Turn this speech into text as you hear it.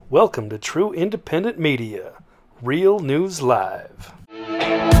Welcome to True Independent Media, Real News Live.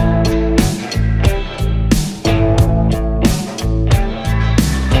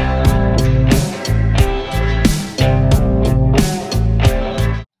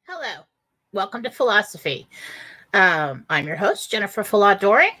 Hello, welcome to Philosophy. I'm your host, Jennifer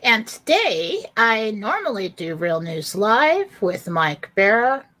Faladori, and today I normally do Real News Live with Mike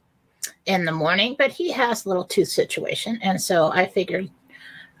Barra in the morning, but he has a little tooth situation, and so I figured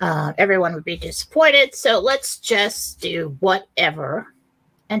everyone would be disappointed. So let's just do whatever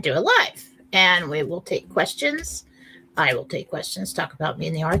and do it live. And we will take questions. I will take questions, talk about me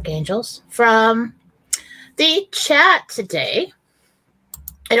and the Archangels from the chat today.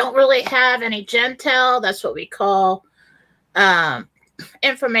 I don't really have any gentel. That's what we call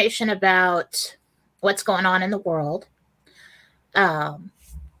information about what's going on in the world from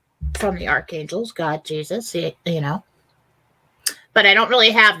the Archangels, God, Jesus, you know. But I don't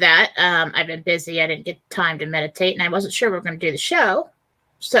really have that. I've been busy. I didn't get time to meditate, and I wasn't sure we were going to do the show.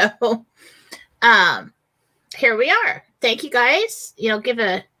 So here we are. Thank you, guys. Give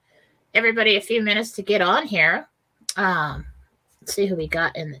everybody a few minutes to get on here. Let's see who we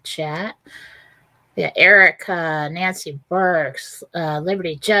got in the chat. Yeah, Erica, Nancy Burks,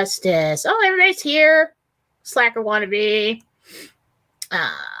 Liberty Justice. Oh, everybody's here. Slacker Wannabe.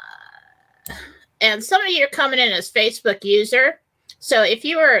 And some of you are coming in as Facebook user. So if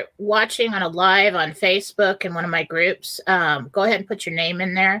you are watching on a live on Facebook in one of my groups, go ahead and put your name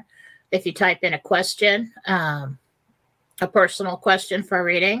in there. If you type in a question, a personal question for a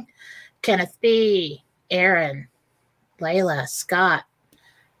reading. Kenneth B., Aaron, Layla, Scott,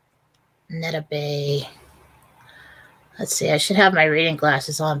 Netta Bay. Let's see, I should have my reading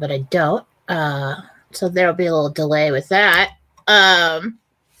glasses on, but I don't. So there'll be a little delay with that.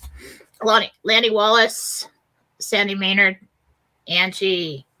 Landy Wallace, Sandy Maynard,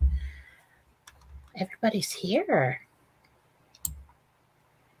 Angie. Everybody's here.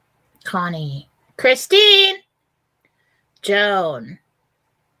 Connie, Christine, Joan,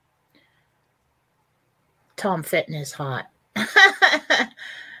 Tom Fitness Hot,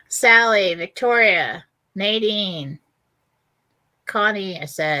 Sally, Victoria, Nadine, Connie, I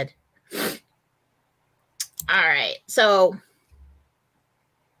said. All right, so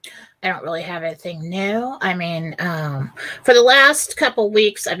I don't really have anything new. I mean, for the last couple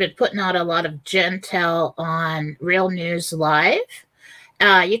weeks, I've been putting out a lot of gentel on Real News Live.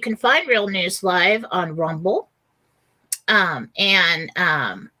 You can find Real News Live on Rumble. So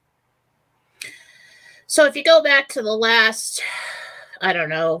if you go back to the last,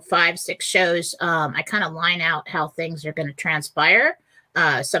 5-6 shows, I kind of line out how things are going to transpire.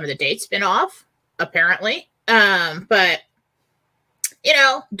 Some of the dates been off, apparently. But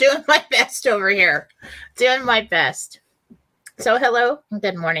doing my best over here. Doing my best. So hello and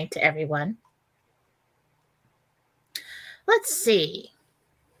good morning to everyone. Let's see.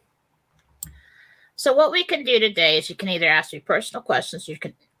 So what we can do today is you can either ask me personal questions, you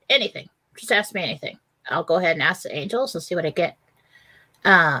can anything. Just ask me anything. I'll go ahead and ask the angels and see what I get.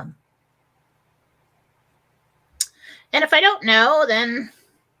 And if I don't know, then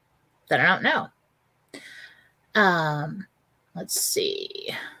I don't know. Let's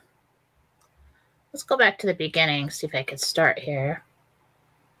see. Let's go back to the beginning, see if I can start here.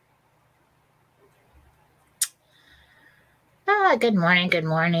 Good morning, good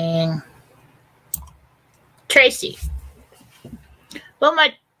morning. Tracy. Well,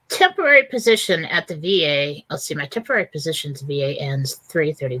 my temporary position at the VA, let's see, my temporary position at the VA ends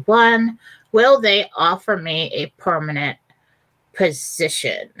 3/31. Will they offer me a permanent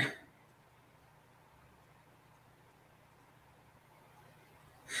position?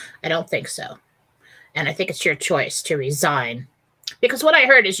 I don't think so. And I think it's your choice to resign. Because what I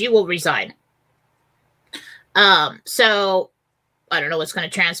heard is you will resign. So I don't know what's going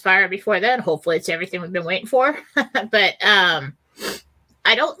to transpire before then. Hopefully it's everything we've been waiting for. But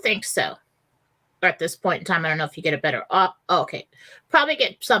I don't think so. Or at this point in time, I don't know if you get a better... okay. Probably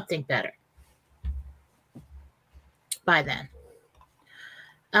get something better by then.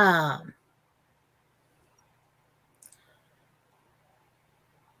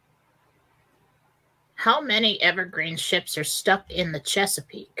 How many Evergreen ships are stuck in the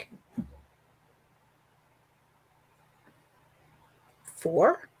Chesapeake?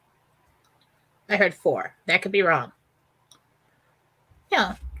 4? I heard 4. That could be wrong.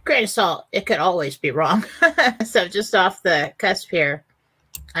 Grain of salt. It could always be wrong. So just off the cusp here,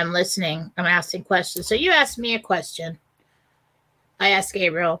 I'm listening. I'm asking questions. So you asked me a question. I asked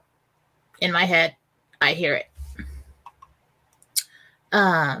Gabriel. In my head, I hear it.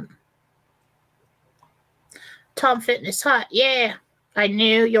 Tom Fitness Hot. Yeah. I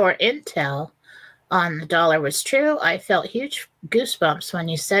knew your intel on the dollar was true. I felt huge goosebumps when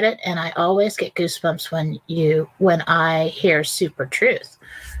you said it, and I always get goosebumps when I hear super truth.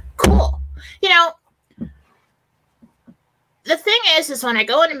 Cool. You know, the thing is when I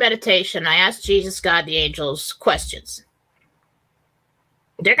go into meditation, I ask Jesus, God, the angels questions.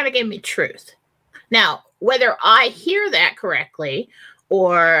 They're going to give me truth. Now, whether I hear that correctly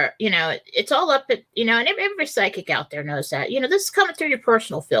or, it's all up at, and every psychic out there knows that, this is coming through your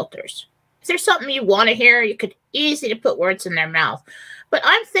personal filters. If there's something you want to hear, you could easily put words in their mouth. But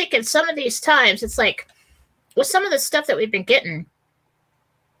I'm thinking some of these times, it's like with some of the stuff that we've been getting,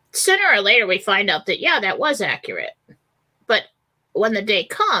 sooner or later we find out that, yeah, that was accurate. But when the day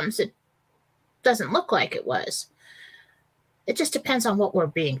comes, it doesn't look like it was. It just depends on what we're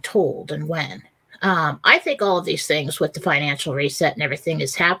being told and when. I think all of these things with the financial reset and everything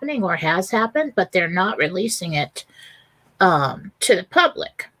is happening or has happened, but they're not releasing it to the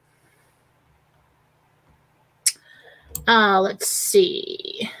public. Let's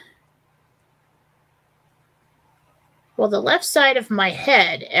see. Will the left side of my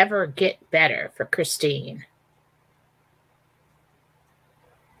head ever get better for Christine?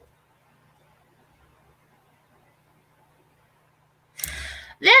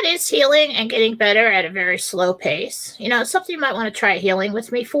 That is healing and getting better at a very slow pace. It's something you might want to try healing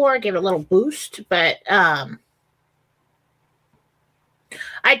with me for, give it a little boost, but I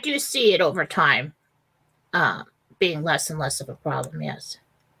do see it over time being less and less of a problem, yes.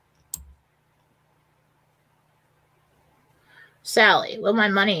 Sally, will my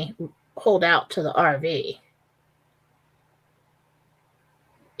money hold out to the RV?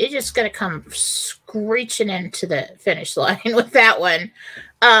 You're just going to come screeching into the finish line with that one.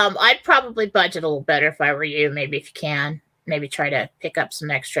 I'd probably budget a little better if I were you. Maybe if you can, maybe try to pick up some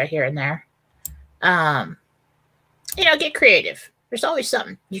extra here and there. Get creative. There's always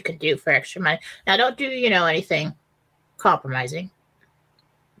something you can do for extra money. Now, don't do, anything compromising.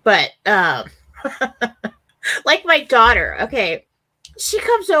 But like my daughter, okay, she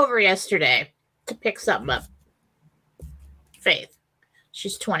comes over yesterday to pick something up. Faith.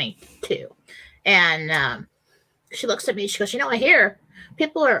 She's 22. And she looks at me. She goes, I hear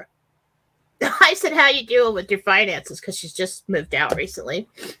people are... I said, how you doing with your finances? Because she's just moved out recently.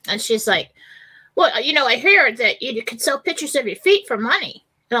 And she's like, well, I hear that you can sell pictures of your feet for money.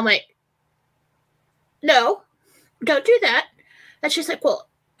 And I'm like, no, don't do that. And she's like, well,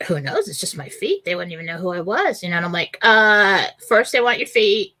 who knows? It's just my feet. They wouldn't even know who I was. And I'm like, first they want your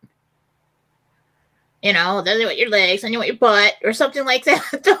feet. Then they want your legs, then you want your butt, or something like that.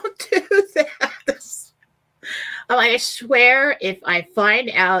 Don't do that. I'm like, I swear, if I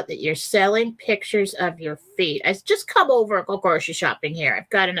find out that you're selling pictures of your feet, I just come over and go grocery shopping here. I've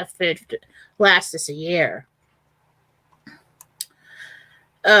got enough food to last us a year.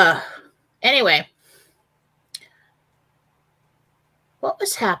 Anyway, what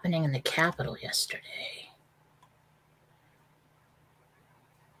was happening in the Capitol yesterday?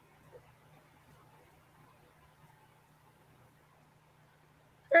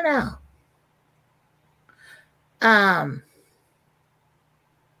 I don't know.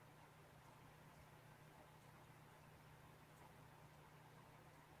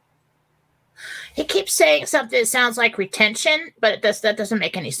 He keeps saying something that sounds like retention, but that doesn't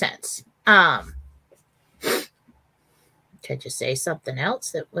make any sense. Could you say something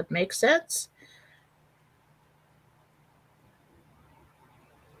else that would make sense?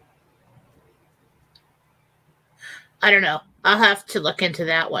 I don't know. I'll have to look into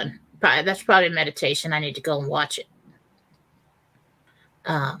that one. That's probably meditation. I need to go and watch it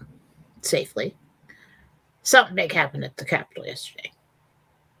safely. Something big happened at the Capitol yesterday.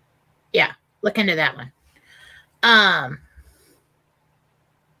 Yeah, look into that one.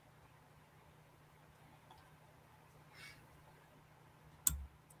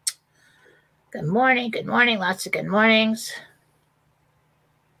 Good morning. Good morning. Lots of good mornings.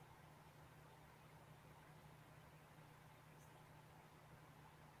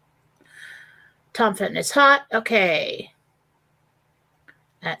 Tom Fitness Hot. Okay.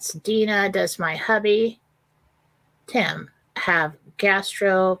 That's Dina. Does my hubby, Tim, have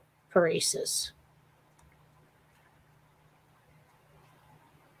gastroparesis?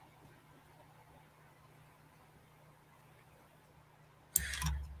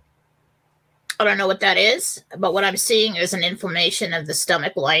 I don't know what that is, but what I'm seeing is an inflammation of the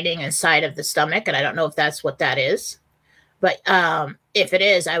stomach lining inside of the stomach, and I don't know if that's what that is. But if it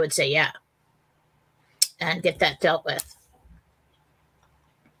is, I would say yeah. And get that dealt with.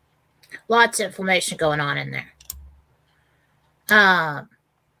 Lots of inflammation going on in there.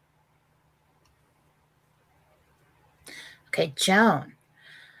 Okay, Joan.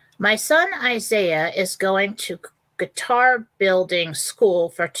 My son Isaiah is going to guitar building school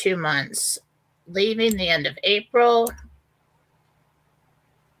for 2 months, leaving the end of April.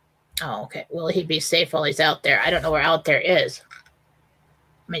 Oh, okay. Will he be safe while he's out there? I don't know where out there is.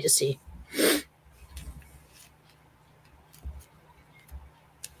 Let me just see.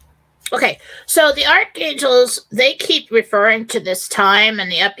 Okay, so the archangels, they keep referring to this time and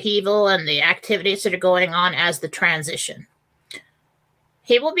the upheaval and the activities that are going on as the transition.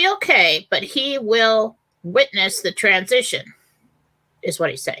 He will be okay, but he will witness the transition, is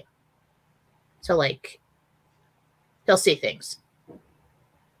what he's saying. So, like, he'll see things.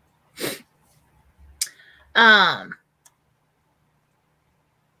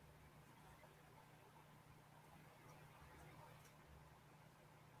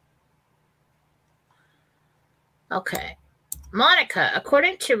 Okay. Monica,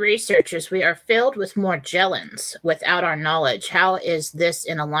 according to researchers, we are filled with Morgellons without our knowledge. How is this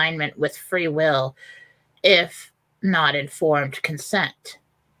in alignment with free will, if not informed consent?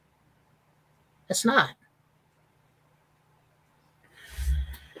 It's not.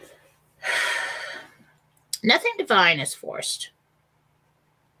 Nothing divine is forced.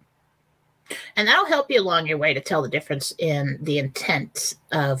 And that'll help you along your way to tell the difference in the intent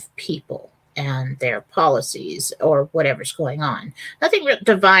of people and their policies or whatever's going on. Nothing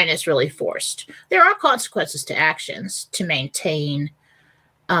divine is really forced. There are consequences to actions to maintain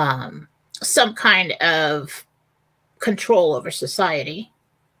some kind of control over society.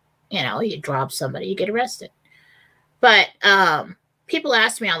 You know, you drop somebody, you get arrested. But people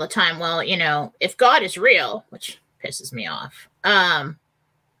ask me all the time, well, you know, if God is real, which pisses me off, how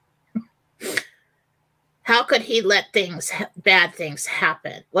could he let bad things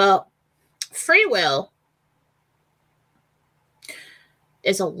happen? Well, free will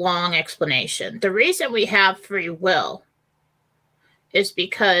is a long explanation. The reason we have free will is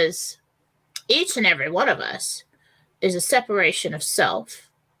because each and every one of us is a separation of self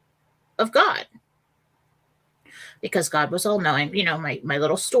of God. Because God was all-knowing. You know, my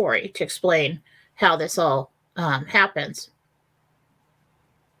little story to explain how this all happens.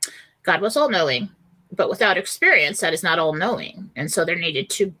 God was all-knowing, but without experience, that is not all-knowing. And so there needed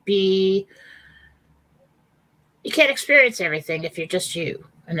to be... You can't experience everything if you're just you.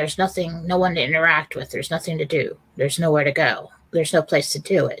 And there's no one to interact with. There's nothing to do. There's nowhere to go. There's no place to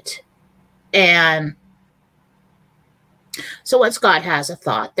do it. And so once God has a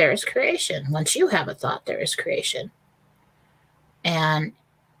thought, there is creation. Once you have a thought, there is creation. And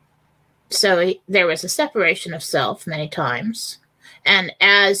so there was a separation of self many times. And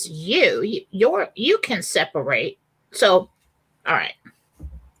as you can separate. So, all right.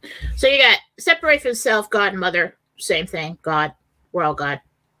 So you got separate from self, God, mother, same thing. God, we're all God.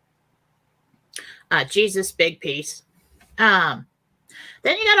 Jesus, big piece. Then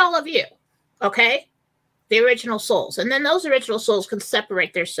you got all of you, okay? The original souls. And then those original souls can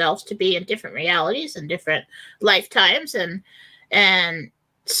separate themselves to be in different realities and different lifetimes. And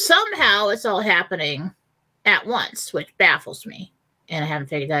somehow it's all happening at once, which baffles me. And I haven't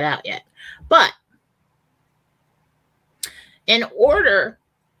figured that out yet. But in order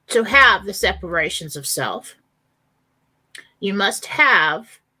to have the separations of self, you must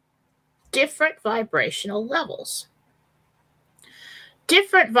have different vibrational levels.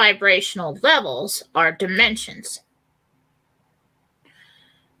 Different vibrational levels are dimensions.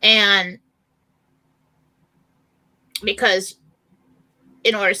 And because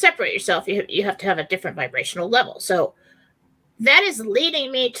in order to separate yourself, you have to have a different vibrational level. So that is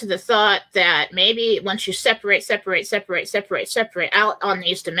leading me to the thought that maybe once you separate out on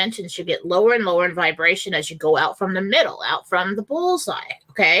these dimensions, you get lower and lower in vibration as you go out from the middle, out from the bullseye,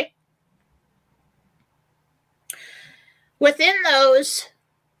 okay? Within those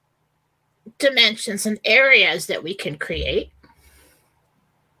dimensions and areas that we can create,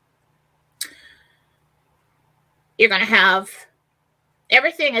 you're going to have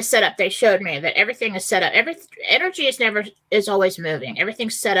everything is set up. They showed me that everything is set up. Energy is always moving.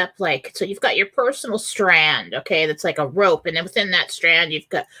 Everything's set up like, so you've got your personal strand, okay, that's like a rope. And then within that strand, you've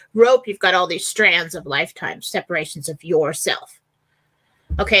got rope, you've got all these strands of lifetime separations of yourself.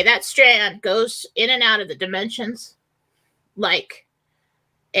 Okay, that strand goes in and out of the dimensions like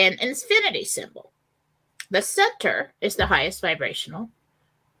an infinity symbol. The center is the highest vibrational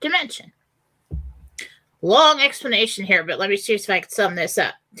dimension. Long explanation here, but let me see if I can sum this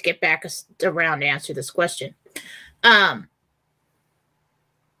up to get back around to answer this question. In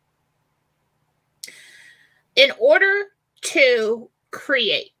order to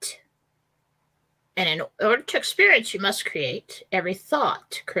create, and in order to experience, you must create every thought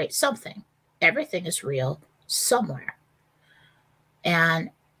to create something. Everything is real somewhere. and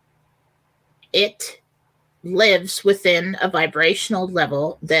it lives within a vibrational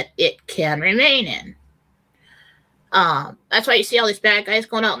level that it can remain in. That's why you see all these bad guys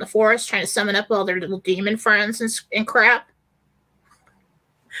going out in the forest trying to summon up all their little demon friends and crap.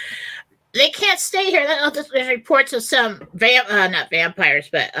 They can't stay here. There's reports of some not vampires,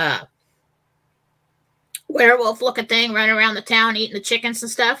 but werewolf-looking thing running around the town eating the chickens and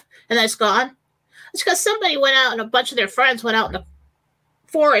stuff, and then it's gone. It's because somebody went out and a bunch of their friends went out in the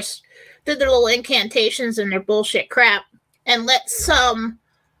forest, did their little incantations and their bullshit crap, and let some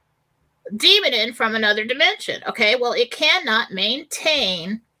demon in from another dimension. Okay, well, it cannot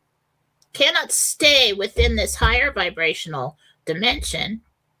stay within this higher vibrational dimension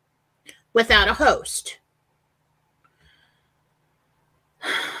without a host.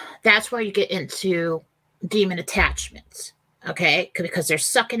 That's where you get into demon attachments, okay? Because they're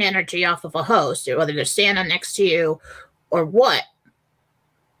sucking energy off of a host, or whether they're standing next to you or what,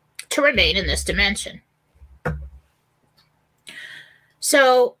 to remain in this dimension.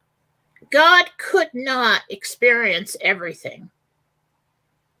 So God could not experience everything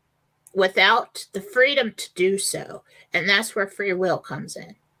without the freedom to do so. And that's where free will comes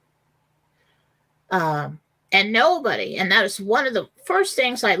in. And nobody, and that was one of the first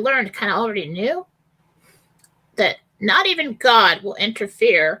things I learned, kind of already knew, that not even God will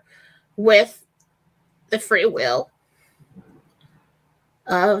interfere with the free will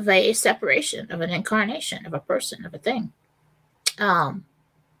of a separation, of an incarnation, of a person, of a thing.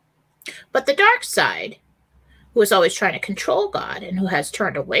 But the dark side, who is always trying to control God and who has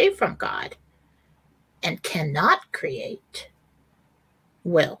turned away from God and cannot create,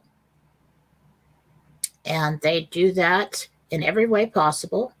 will. And they do that in every way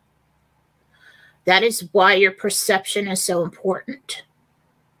possible. That is why your perception is so important.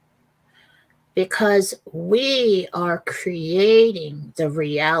 Because we are creating the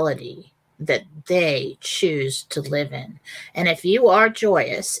reality that they choose to live in. And if you are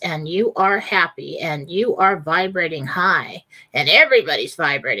joyous and you are happy and you are vibrating high, and everybody's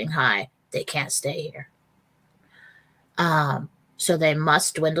vibrating high, they can't stay here. So they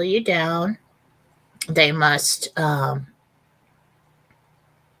must dwindle you down. They must, even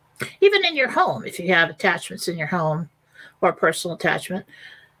in your home, if you have attachments in your home or personal attachment,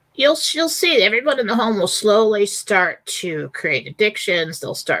 you'll see that everyone in the home will slowly start to create addictions.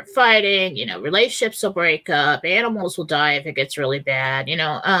 They'll start fighting, relationships will break up, animals will die if it gets really bad,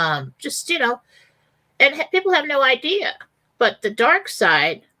 and people have no idea. But the dark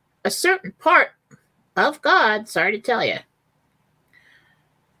side, a certain part of God, sorry to tell you,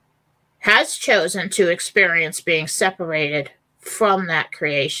 has chosen to experience being separated from that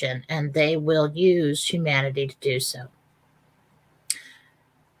creation, and they will use humanity to do so.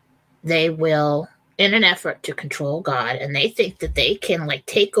 They will, in an effort to control God, and they think that they can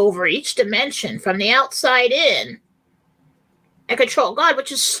take over each dimension from the outside in and control God,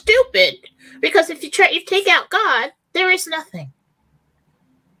 which is stupid, because if you take out God, there is nothing.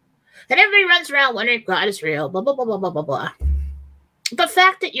 And everybody runs around wondering if God is real, blah, blah, blah, blah, blah, blah, blah. The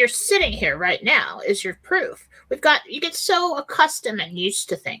fact that you're sitting here right now is your proof. You get so accustomed and used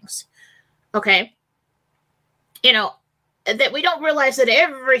to things, okay? That we don't realize that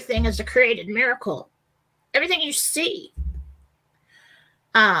everything is a created miracle. Everything you see.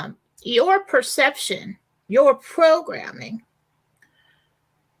 Your perception, your programming,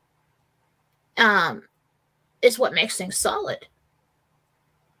 is what makes things solid.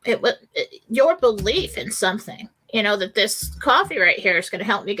 Your belief in something. That this coffee right here is going to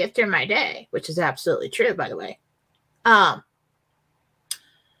help me get through my day, which is absolutely true, by the way. And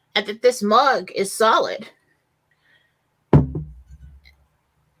that this mug is solid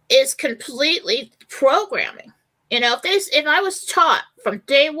is completely programming. If I was taught from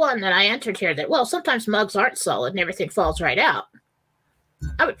day one that I entered here that, well, sometimes mugs aren't solid and everything falls right out,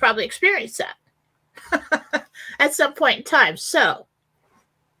 I would probably experience that at some point in time. So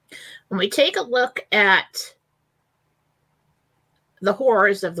when we take a look at the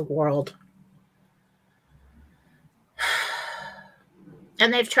horrors of the world,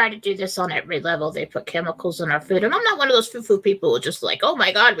 and they've tried to do this on every level. They put chemicals in our food. And I'm not one of those foo-foo people who just oh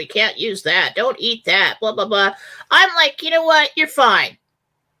my God, we can't use that. Don't eat that, blah, blah, blah. I'm like, you know what? You're fine.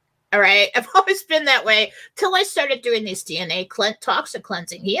 All right? I've always been that way till I started doing these DNA toxin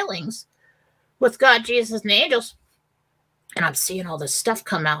cleansing healings with God, Jesus, and angels. And I'm seeing all this stuff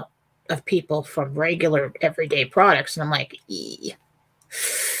come out of people from regular everyday products. And I'm like, yeah.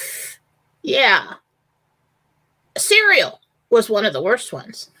 Cereal was one of the worst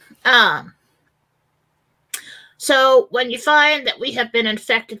ones. So when you find that we have been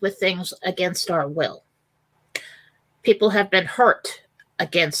infected with things against our will, people have been hurt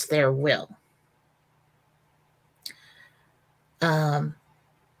against their will.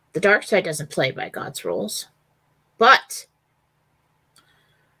 The dark side doesn't play by God's rules. But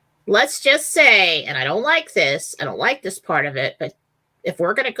let's just say, and I don't like this part of it, but if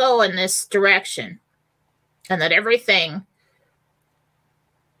we're going to go in this direction and that everything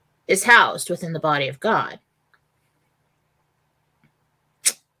is housed within the body of God,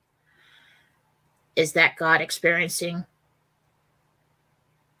 is that God experiencing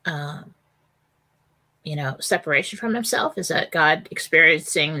separation from himself? Is that God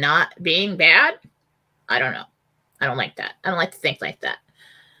experiencing not being bad? I don't know. I don't like that. I don't like to think like that.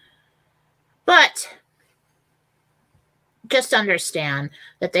 But just understand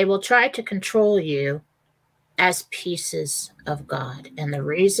that they will try to control you as pieces of God. And the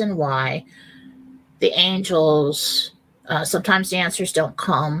reason why the angels, sometimes the answers don't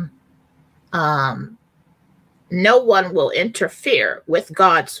come. No one will interfere with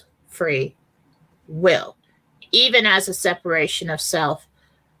God's free will, even as a separation of self,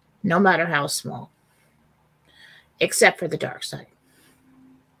 no matter how small, except for the dark side.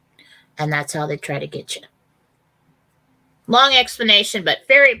 And that's how they try to get you. Long explanation, but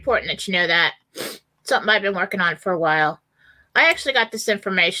very important that you know that. Something I've been working on for a while. I actually got this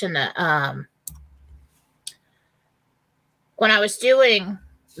information that when I was doing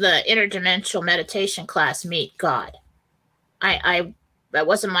the interdimensional meditation class, Meet God, that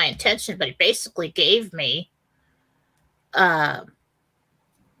wasn't my intention, but it basically gave me a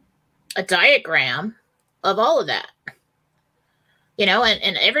diagram of all of that.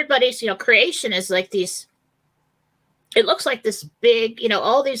 And everybody's, creation is like these, it looks like this big,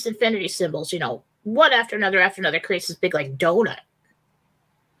 all these infinity symbols, one after another creates this big, like, donut.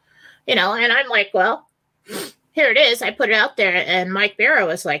 And I'm like, well, here it is. I put it out there, and Mike Barrow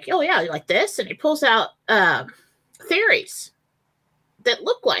was like, oh, yeah, like this? And he pulls out theories that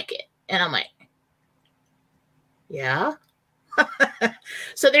look like it. And I'm like, yeah.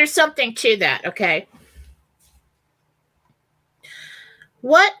 So there's something to that, okay?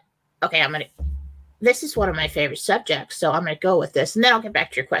 This is one of my favorite subjects, so I'm going to go with this, and then I'll get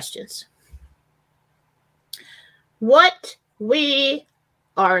back to your questions. What we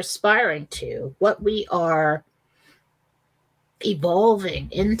are aspiring to, what we are evolving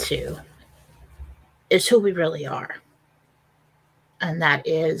into, is who we really are. And that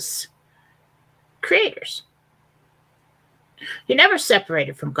is creators. You're never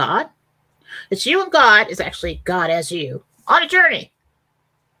separated from God. It's you and God is actually God as you on a journey.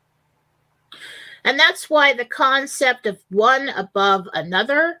 And that's why the concept of one above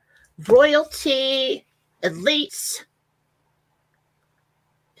another, royalty, elites,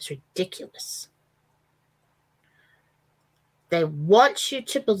 is ridiculous. They want you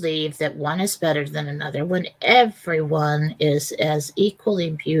to believe that one is better than another when everyone is as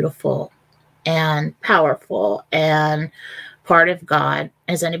equally beautiful and powerful and part of God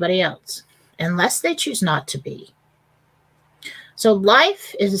as anybody else, unless they choose not to be. So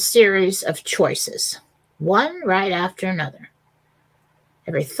life is a series of choices, one right after another.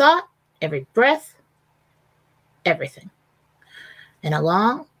 Every thought, every breath, everything. And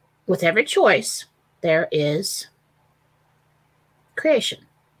along with every choice, there is creation.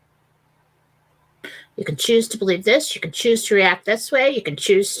 You can choose to believe this. You can choose to react this way. You can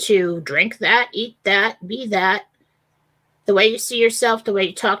choose to drink that, eat that, be that. The way you see yourself, the way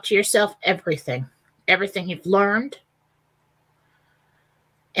you talk to yourself, everything. Everything you've learned.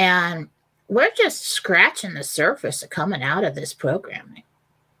 And we're just scratching the surface of coming out of this programming.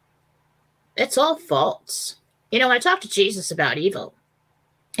 It's all false. When I talk to Jesus about evil,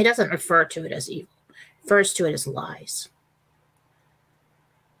 he doesn't refer to it as evil. He refers to it as lies.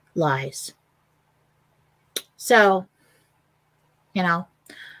 Lies. So,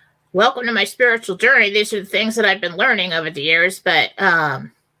 welcome to my spiritual journey. These are the things that I've been learning over the years, but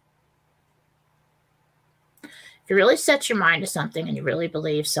if you really set your mind to something and you really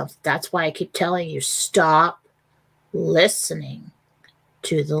believe something, that's why I keep telling you, stop listening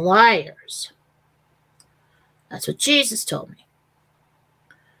to the liars. That's what Jesus told me.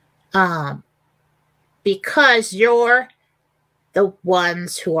 Because you're the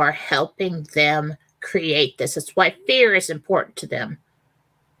ones who are helping them create this. That's why fear is important to them.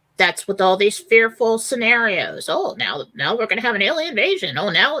 That's with all these fearful scenarios. Oh, now we're going to have an alien invasion. Oh,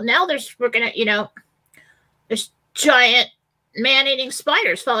 now we're going to, there's giant man-eating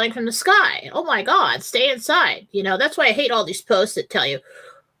spiders falling from the sky. Oh my God, stay inside. That's why I hate all these posts that tell you,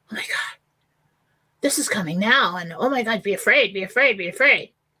 oh my God, this is coming now. And oh my God, be afraid, be afraid, be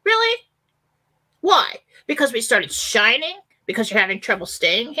afraid. Really? Why? Because we started shining? Because you're having trouble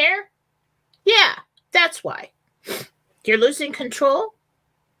staying here? Yeah, that's why. You're losing control.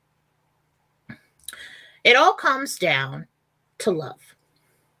 It all comes down to love.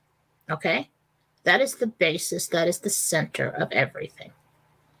 Okay? That is the basis. That is the center of everything.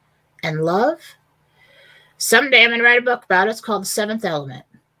 And love, someday I'm going to write a book about it. It's called The Seventh Element.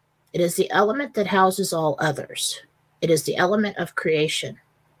 It is the element that houses all others. It is the element of creation.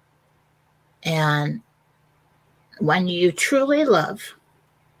 And when you truly love,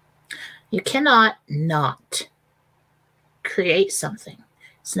 you cannot not create something.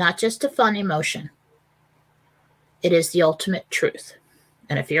 It's not just a fun emotion. It is the ultimate truth.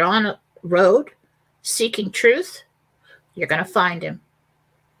 And if you're on a road seeking truth, you're going to find him.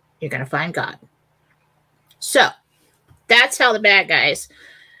 You're going to find God. So that's how the bad guys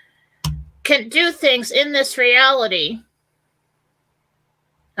can do things in this reality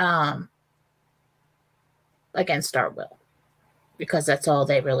against our will, because that's all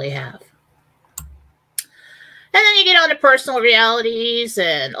they really have. And then you get on to personal realities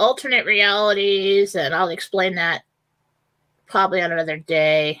and alternate realities, and I'll explain that probably on another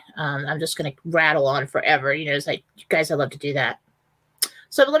day. I'm just going to rattle on forever. You know, it's like, you guys, I love to do that.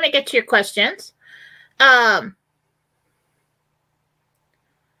 So let me get to your questions. Oh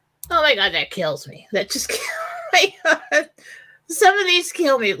my God, that kills me. That just kills me. Some of these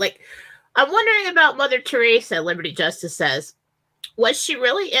kill me. Like, I'm wondering about Mother Teresa, Liberty Justice says. Was she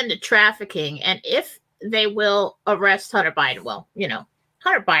really into trafficking? And if they will arrest Hunter Biden, well, you know,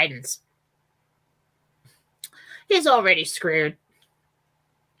 Hunter Biden's, he's already screwed.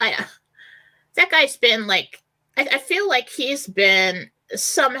 That guy's been like, I feel like he's been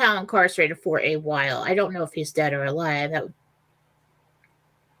somehow incarcerated for a while. I don't know if he's dead or alive.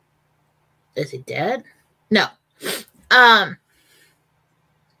 Is he dead? No.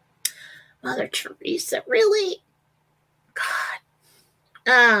 Mother Teresa, really?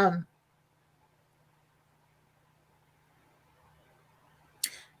 God.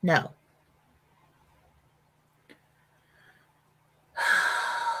 No.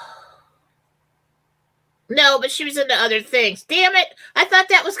 No, but she was into other things. Damn it. I thought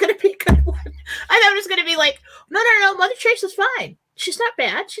that was going to be a good one. I thought it was going to be like, no. Mother Teresa's fine. She's not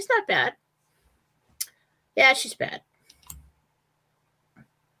bad. She's not bad. Yeah, she's bad.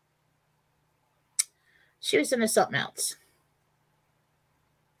 She was into something else.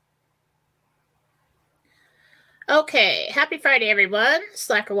 Okay. Happy Friday, everyone.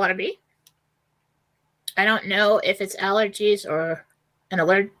 Slacker Wannabe. I don't know if it's allergies or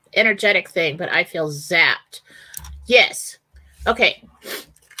an energetic thing, but I feel zapped. Yes. Okay.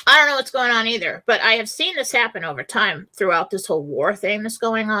 I don't know what's going on either, but I have seen this happen over time throughout this whole war thing that's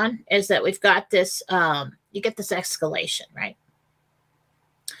going on, is that we've got this, you get this escalation, right?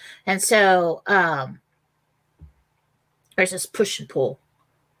 And so there's this push and pull,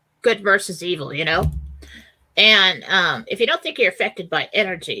 good versus evil, you know? And if you don't think you're affected by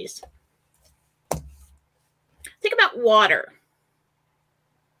energies, think about water.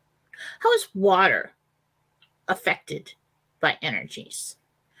 How is water affected by energies,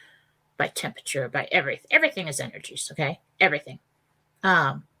 by temperature, by everything? Everything is energies, okay? Everything.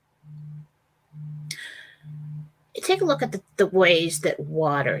 Take a look at the ways that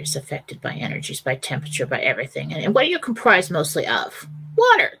water is affected by energies, by temperature, by everything. And what do you comprise mostly of?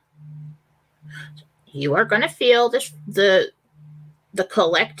 Water. You are going to feel the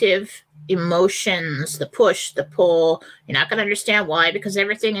collective emotions, the push, the pull. You're not going to understand why, because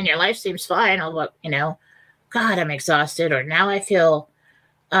everything in your life seems fine. Although, you know, God, I'm exhausted, or now I feel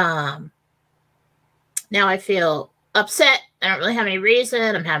upset. I don't really have any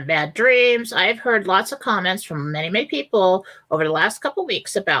reason. I'm having bad dreams. I've heard lots of comments from many, many people over the last couple of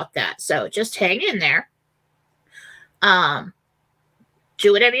weeks about that. So just hang in there.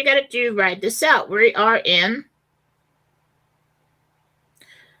 Do whatever you got to do. Ride this out. We are in,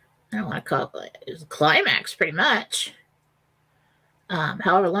 I don't want to call it a climax, pretty much.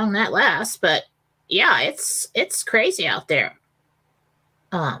 However long that lasts, but yeah, it's crazy out there.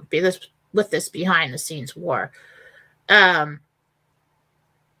 With this behind the scenes war. The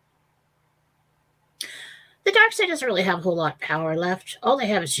dark side doesn't really have a whole lot of power left. All they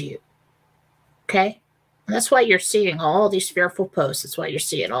have is you. Okay? And that's why you're seeing all these fearful posts. That's why you're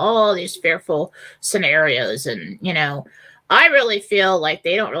seeing all these fearful scenarios. And, you know, I really feel like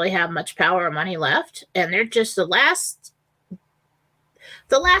they don't really have much power or money left. And they're just the last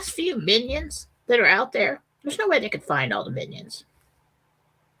few minions that are out there. There's no way they could find all the minions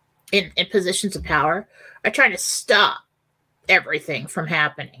in positions of power are trying to stop everything from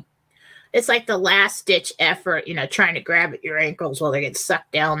happening. It's like the last ditch effort, you know, trying to grab at your ankles while they get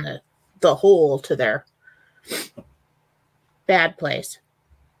sucked down the hole to their bad place.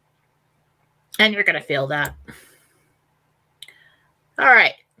 And you're going to feel that. All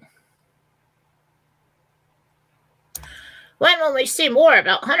right. When will we see more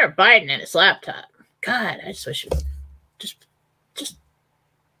about Hunter Biden and his laptop? God, I just wish it would just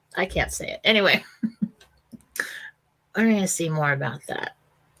I can't say it. Anyway, we're going to see more about that.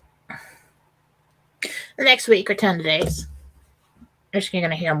 The next week or 10 days. You're going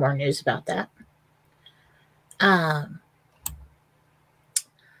to hear more news about that.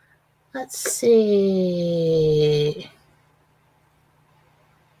 Let's see.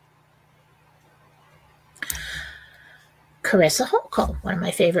 Carissa Holcomb, one of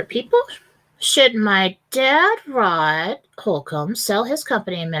my favorite people. Should my dad, Rod Holcomb, sell his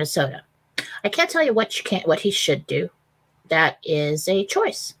company in Minnesota? I can't tell you what he should do. That is a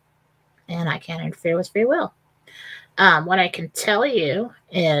choice, and I can't interfere with free will. What I can tell you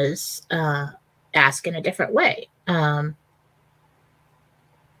is ask in a different way.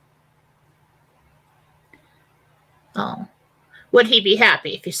 Would he be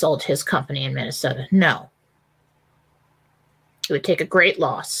happy if he sold his company in Minnesota? No. It would take a great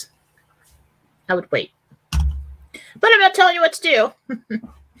loss. I would wait. But I'm not telling you what to do.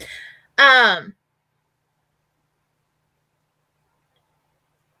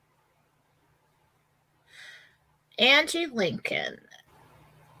 Angie Lincoln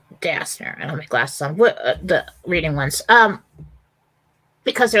Dassner. I don't have my glasses on. The reading ones.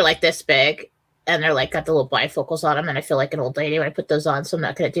 Because they're like this big and they're like got the little bifocals on them, and I feel like an old lady when I put those on, so I'm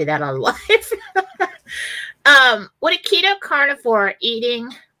not going to do that on live. Would a keto carnivore eating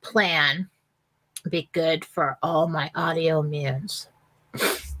plan be good for all my autoimmunes?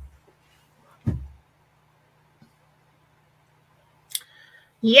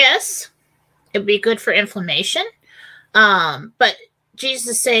 Yes, it'd be good for inflammation. But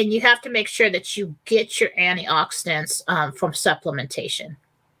Jesus is saying you have to make sure that you get your antioxidants from supplementation.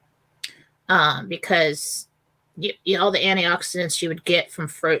 Because all the antioxidants you would get from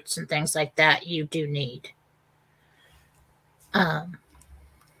fruits and things like that, you do need. All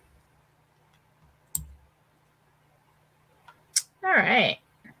right.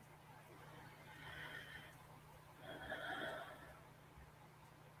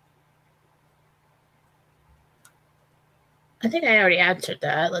 I think I already answered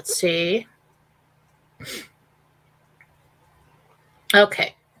that. Let's see.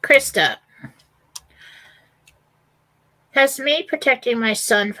 Okay. Krista. Has me protecting my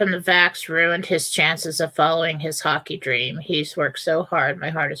son from the vax ruined his chances of following his hockey dream? He's worked so hard. My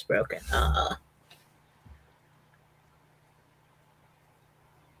heart is broken.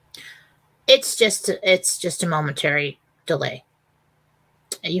 It's just a momentary delay.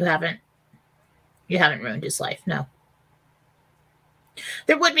 You haven't ruined his life. No.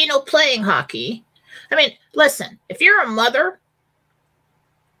 There would be no playing hockey. I mean, listen, if you're a mother,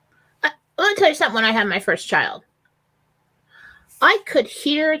 let me tell you something. When I had my first child, I could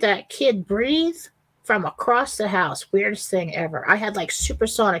hear that kid breathe from across the house. Weirdest thing ever. I had like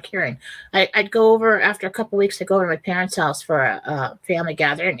supersonic hearing. I'd go over after a couple of weeks. I'd go over to my parents' house for a family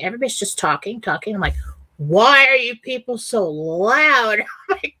gathering. Everybody's just talking. I'm like, why are you people so loud? Oh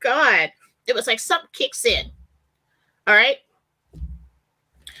my God. It was like something kicks in. All right.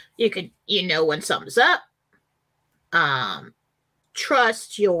 You know when something's up.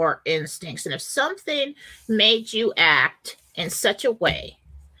 Trust your instincts. And if something made you act in such a way,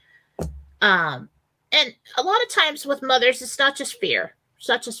 and a lot of times with mothers, it's not just fear. It's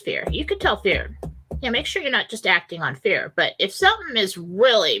not just fear. You can tell fear. Make sure you're not just acting on fear. But if something is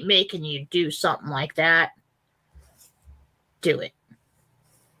really making you do something like that, do it.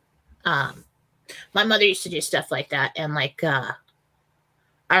 My mother used to do stuff like that, and like I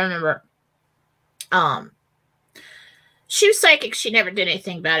remember she was psychic. She never did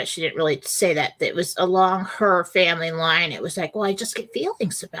anything about it. She didn't really say that. It was along her family line. It was like, well, I just get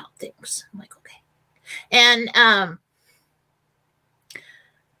feelings about things. I'm like, okay. And I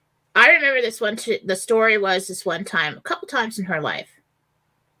remember the story was this one time, a couple times in her life.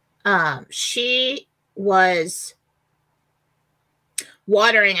 She was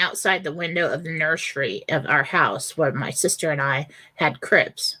watering outside the window of the nursery of our house where my sister and I had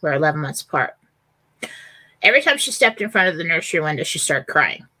cribs. We're 11 months apart. Every time she stepped in front of the nursery window, she started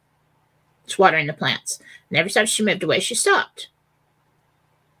crying. She's watering the plants. And every time she moved away, she stopped.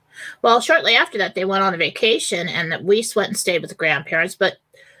 Well, shortly after that, they went on a vacation, and we went and stayed with the grandparents. But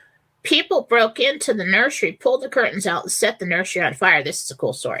people broke into the nursery, pulled the curtains out, and set the nursery on fire. This is a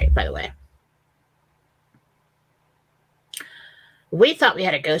cool story, by the way. We thought we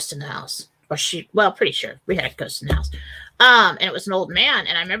had a ghost in the house. Pretty sure we had a ghost in the house. And it was an old man.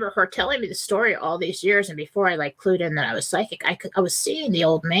 And I remember her telling me the story all these years. And before I clued in that I was psychic, I was seeing the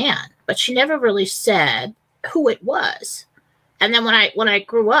old man, but she never really said who it was. And then when I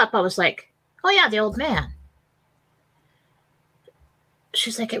grew up, I was like, oh yeah, the old man.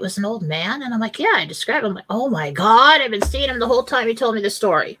 She's like, it was an old man? And I'm like, yeah, I described him. I'm like, oh my God, I've been seeing him the whole time he told me the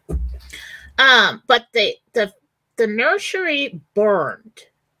story. But the nursery burned,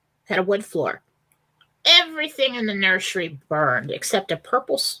 had a wood floor. Everything in the nursery burned except a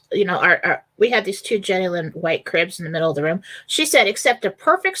purple, we had these two Jenny Lynn white cribs in the middle of the room. She said, except a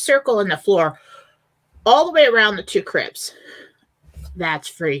perfect circle in the floor all the way around the two cribs. That's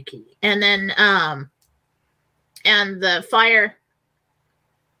freaky. And then, and the fire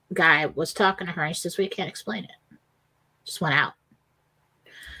guy was talking to her and he says, we can't explain it. Just went out.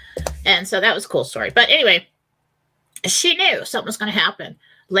 And so that was a cool story. But anyway, she knew something was going to happen.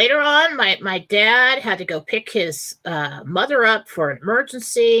 Later on, my dad had to go pick his mother up for an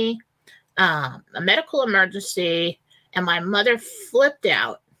emergency, a medical emergency, and my mother flipped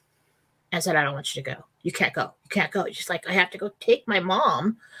out and said, I don't want you to go. You can't go. You can't go. She's like, I have to go take my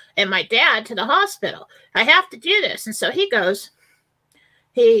mom and my dad to the hospital. I have to do this. And so he goes,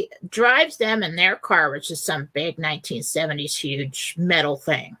 he drives them in their car, which is some big 1970s huge metal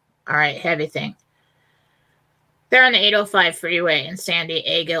thing. All right, heavy thing. They're on the 805 freeway in San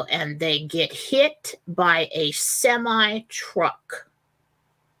Diego, and they get hit by a semi truck.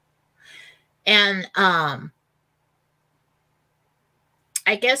 And I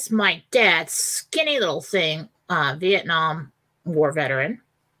guess my dad, skinny little thing, Vietnam War veteran,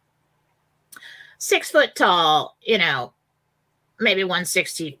 6 foot tall, maybe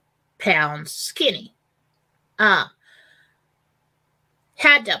 160 pounds, skinny, had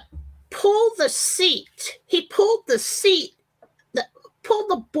to pull the seat. He pulled the seat, pulled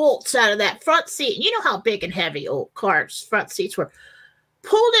the bolts out of that front seat. You know how big and heavy old cars' front seats were.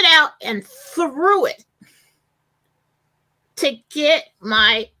 Pulled it out and threw it to get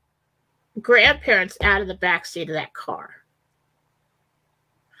my grandparents out of the back seat of that car.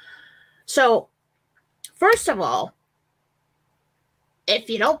 So, first of all, if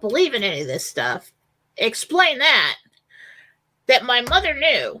you don't believe in any of this stuff, explain that my mother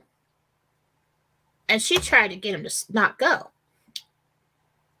knew, and she tried to get him to not go.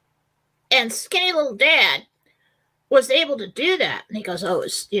 And skinny little dad was able to do that. And he goes, oh, it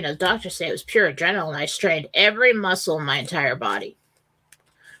was, the doctors say it was pure adrenaline. I strained every muscle in my entire body.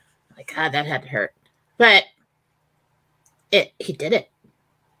 Like, God, that had to hurt. But he did it.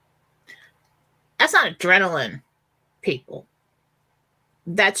 That's not adrenaline, people.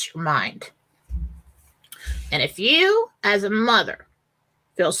 That's your mind. And if you, as a mother,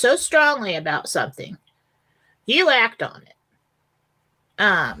 feel so strongly about something, you act on it.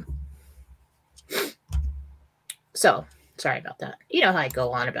 So, sorry about that. You know how I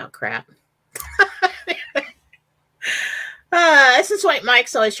go on about crap. This is why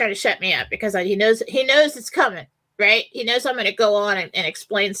Mike's always trying to shut me up, because he knows it's coming, right? He knows I'm going to go on and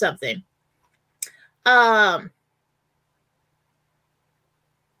explain something. Oh.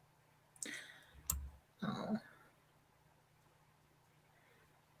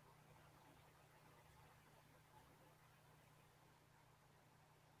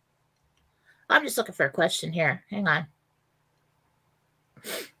 I'm just looking for a question here. Hang on.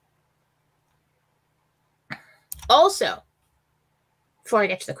 Also, before I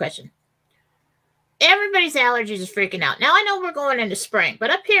get to the question, everybody's allergies is freaking out. Now, I know we're going into spring, but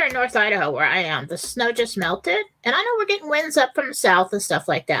up here in North Idaho where I am, the snow just melted. And I know we're getting winds up from the south and stuff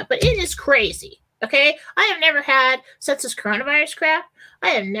like that, but it is crazy, okay? I have never had, since this coronavirus crap, I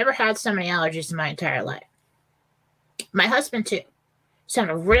have never had so many allergies in my entire life. My husband, too. He's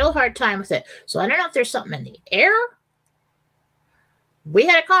having a real hard time with it. So I don't know if there's something in the air. We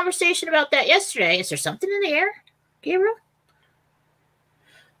had a conversation about that yesterday. Is there something in the air, Gabriel?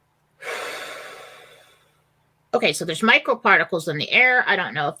 Okay, so there's microparticles in the air. I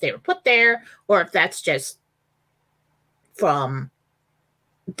don't know if they were put there or if that's just from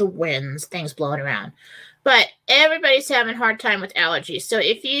the winds, things blowing around. But everybody's having a hard time with allergies. So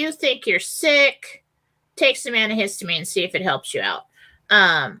if you think you're sick, take some antihistamine and see if it helps you out.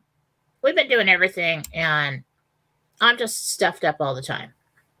 We've been doing everything, and I'm just stuffed up all the time.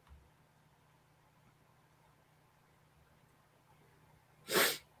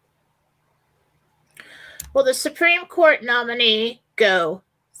 Will the Supreme Court nominee go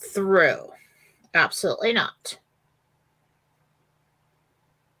through? Absolutely not.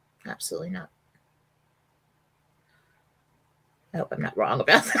 Absolutely not. I hope I'm not wrong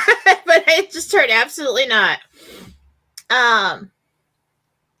about that, but I just heard absolutely not.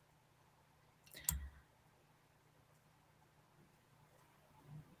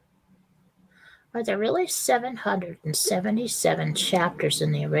 Are there really 777 chapters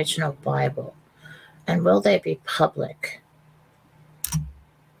in the original Bible? And will they be public?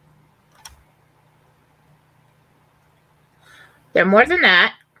 They're more than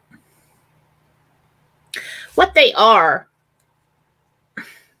that. What they are.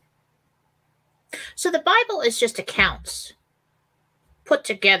 So the Bible is just accounts put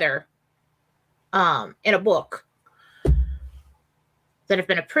together in a book that have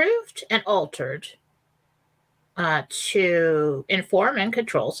been approved and altered to inform and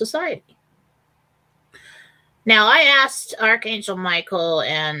control society. Now, I asked Archangel Michael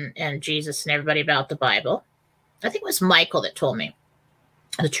and Jesus and everybody about the Bible. I think it was Michael that told me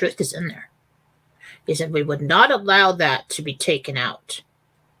the truth is in there. He said we would not allow that to be taken out.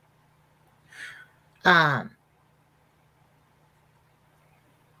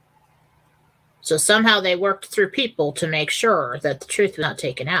 So somehow they worked through people to make sure that the truth was not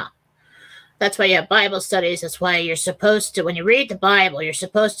taken out. That's why you have Bible studies. That's why you're supposed to, when you read the Bible, you're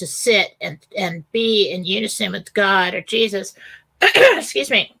supposed to sit and be in unison with God or Jesus,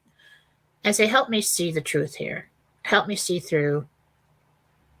 excuse me, and say, help me see the truth here. Help me see through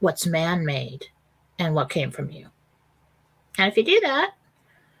what's man-made and what came from you. And if you do that,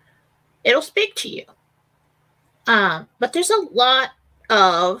 it'll speak to you. But there's a lot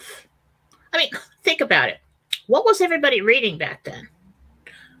of, think about it. What was everybody reading back then?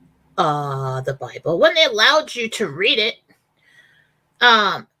 The Bible, when they allowed you to read it.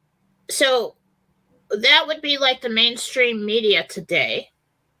 So that would be like the mainstream media today.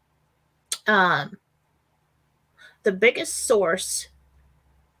 The biggest source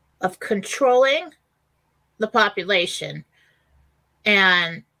of controlling the population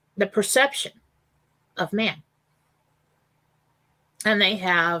and the perception of man. And they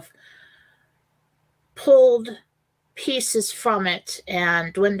have pulled pieces from it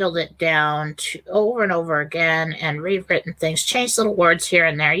and dwindled it down to over and over again and rewritten things, changed little words here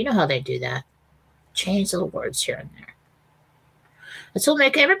and there. You know how they do that. Change little words here and there. And so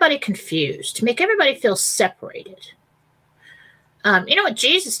make everybody confused, to make everybody feel separated. You know what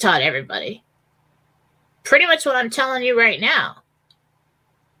Jesus taught everybody? Pretty much what I'm telling you right now.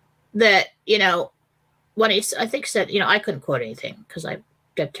 That, when he, I think said, I couldn't quote anything because I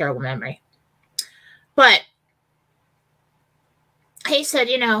got terrible memory. But he said,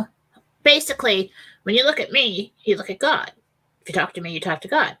 basically, when you look at me, you look at God. If you talk to me, you talk to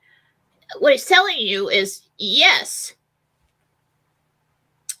God. What he's telling you is, yes,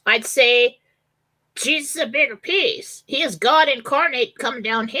 I'd say Jesus is a bigger piece. He is God incarnate come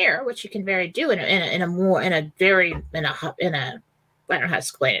down here, which you can very do in a I don't know how to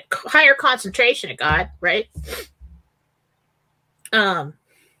explain it, higher concentration of God, right? But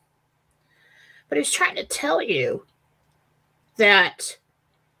he's trying to tell you that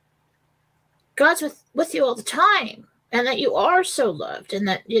God's with you all the time, and that you are so loved, and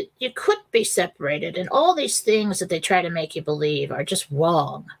that you could be separated, and all these things that they try to make you believe are just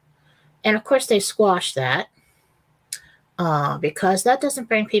wrong. And of course they squash that because that doesn't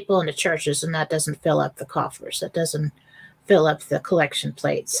bring people into churches, and that doesn't fill up the coffers, that doesn't fill up the collection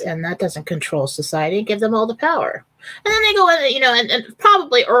plates, and that doesn't control society and give them all the power. And then they go in, and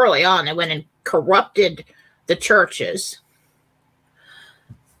probably early on they went and corrupted the churches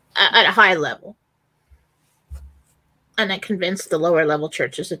at a high level, and then convinced the lower level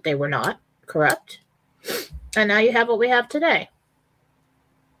churches that they were not corrupt. And now you have what we have today.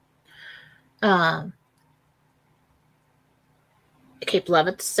 Keep love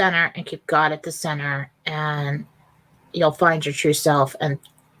at the center and keep God at the center, and you'll find your true self, and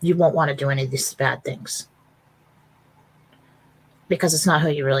you won't want to do any of these bad things because it's not who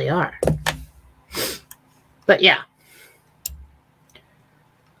you really are. But yeah.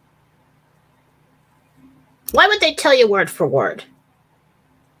 Why would they tell you word for word?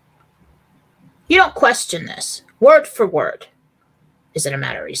 You don't question this. Word for word. Is it a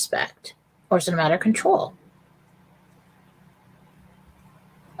matter of respect? Or is it a matter of control?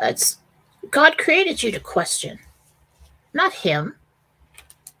 God created you to question, not him.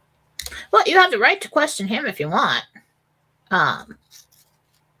 Well, you have the right to question him if you want.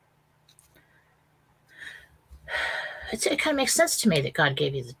 It kind of makes sense to me that God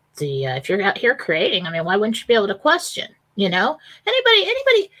gave you the if you're out here creating, why wouldn't you be able to question? Anything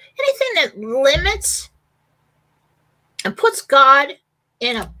that limits and puts God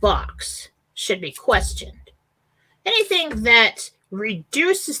in a box should be questioned. Anything that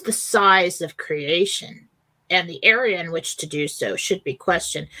reduces the size of creation and the area in which to do so should be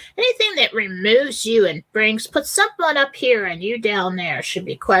questioned. Anything that removes you and puts someone up here and you down there should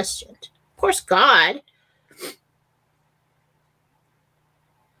be questioned. Of course, God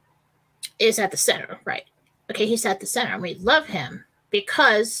is at the center, right? Okay, he's at the center, and we love him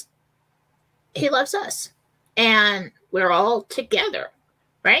because he loves us, and we're all together,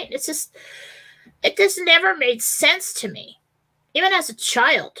 right? It just never made sense to me even as a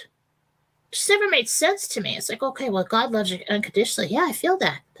child. It just never made sense to me. It's like, okay, well, God loves you unconditionally. Yeah, I feel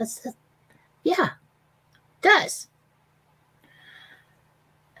that. Yeah, it does.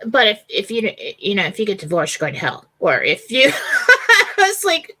 But if you if you get divorced, you're going to hell. Or if you, it's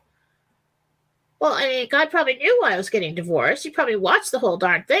like, well, I mean, God probably knew why I was getting divorced. He probably watched the whole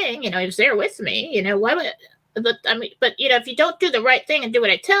darn thing. He was there with me. Why would? But if you don't do the right thing and do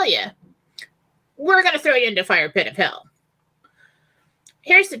what I tell you, we're going to throw you into the fire pit of hell.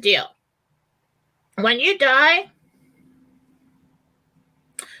 Here's the deal. When you die,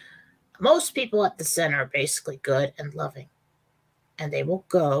 most people at the center are basically good and loving. And they will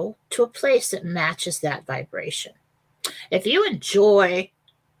go to a place that matches that vibration. If you enjoy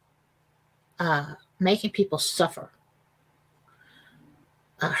making people suffer,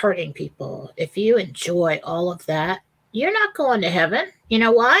 hurting people, if you enjoy all of that, you're not going to heaven. You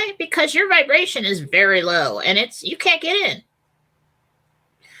know why? Because your vibration is very low and you can't get in.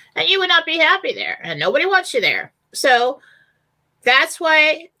 And you would not be happy there. And nobody wants you there. So that's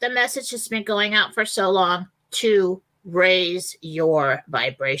why the message has been going out for so long, to raise your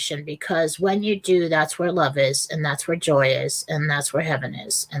vibration, because when you do, that's where love is, and that's where joy is, and that's where heaven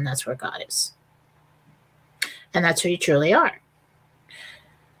is, and that's where God is. And that's who you truly are.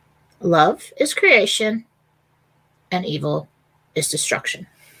 Love is creation, and evil is destruction.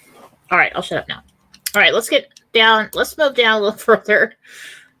 All right, I'll shut up now. All right, let's move down a little further.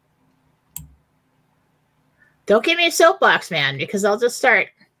 Don't give me a soapbox, man, because I'll just start.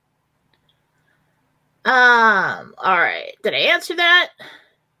 All right. Did I answer that?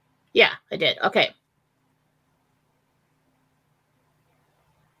 Yeah, I did. Okay.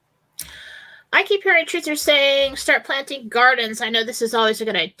 I keep hearing truthers saying, start planting gardens. I know this is always a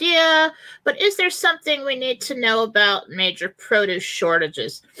good idea, but is there something we need to know about major produce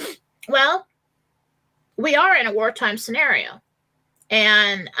shortages? Well, we are in a wartime scenario.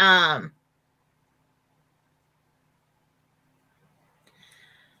 And,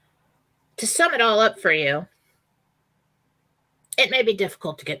 to sum it all up for you, it may be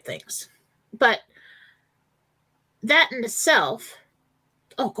difficult to get things, but that in itself,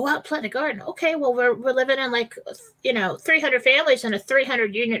 go out and plant a garden. Okay, well, we're living in 300 families in a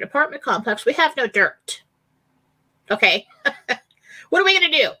 300 unit apartment complex. We have no dirt. Okay, what are we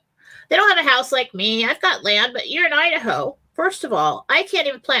going to do? They don't have a house like me. I've got land, but you're in Idaho. First of all, I can't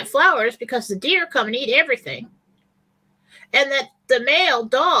even plant flowers because the deer come and eat everything. And that the male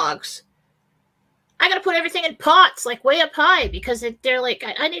dogs, I got to put everything in pots, like way up high, because they're like,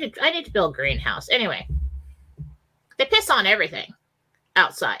 I need to build a greenhouse. Anyway, they piss on everything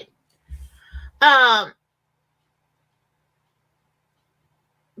outside. But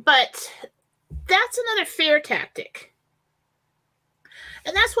that's another fear tactic.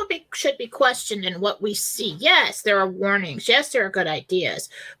 And that's what should be questioned in what we see. Yes, there are warnings. Yes, there are good ideas.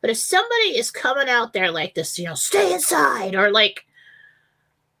 But if somebody is coming out there like this, stay inside, or like,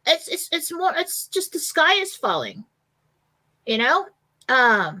 it's just the sky is falling, you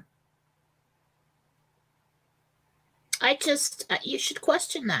should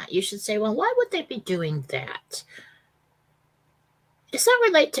question that. You should say, well, why would they be doing that? Does that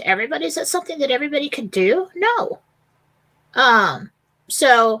relate to everybody? Is that something that everybody can do? No.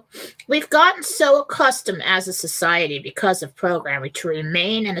 So we've gotten so accustomed as a society, because of programming, to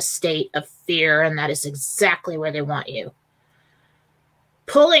remain in a state of fear, and that is exactly where they want you.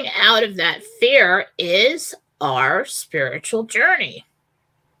 Pulling out of that fear is our spiritual journey.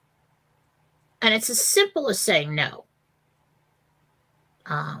 And it's as simple as saying no.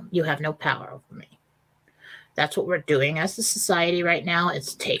 You have no power over me. That's what we're doing as a society right now.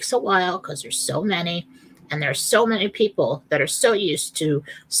 It takes a while because there's so many, and there's so many people that are so used to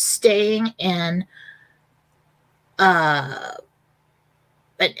staying in an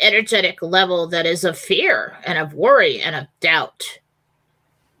energetic level that is of fear and of worry and of doubt.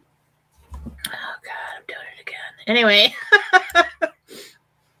 Oh, God, I'm doing it again. Anyway.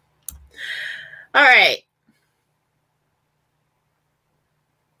 All right.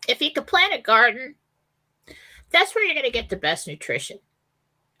 If you could plant a garden, that's where you're going to get the best nutrition.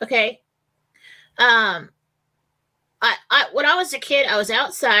 Okay? When I was a kid, I was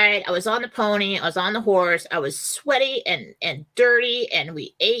outside. I was on the pony. I was on the horse. I was sweaty and dirty, and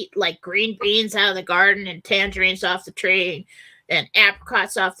we ate like green beans out of the garden and tangerines off the tree and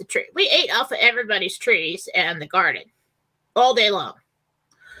apricots off the tree. We ate off of everybody's trees and the garden all day long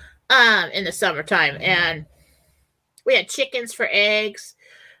in the summertime. And we had chickens for eggs.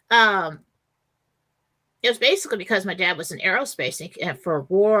 It was basically because my dad was in aerospace, and for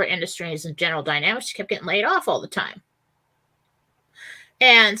war industries and General Dynamics, he kept getting laid off all the time.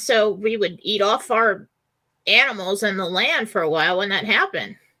 And so we would eat off our animals in the land for a while when that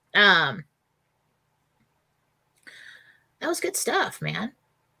happened. That was good stuff, man.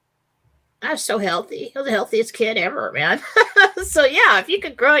 I was so healthy. I was the healthiest kid ever, man. So yeah, if you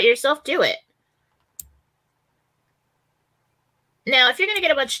could grow it yourself, do it. Now, if you're gonna get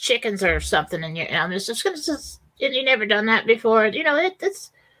a bunch of chickens or something, and I'm just gonna and you never done that before,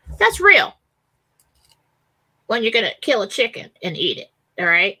 that's real. When you're gonna kill a chicken and eat it, all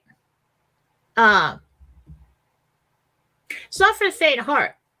right. It's not for the faint of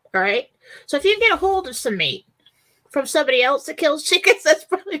heart, all right. So if you get a hold of some meat from somebody else that kills chickens, that's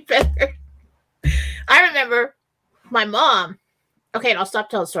probably better. I remember my mom. Okay, and I'll stop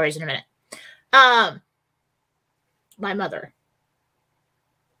telling stories in a minute. My mother,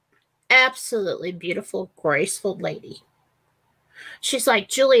 absolutely beautiful, graceful lady. She's like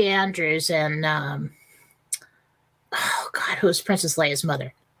Julie Andrews and oh God, who's Princess Leia's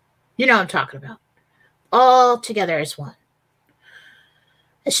mother? You know what I'm talking about. All together as one.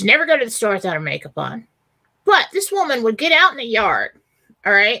 And she'd never go to the store without her makeup on. But this woman would get out in the yard,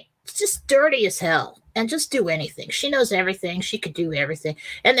 all right? It's just dirty as hell and just do anything. She knows everything. She could do everything.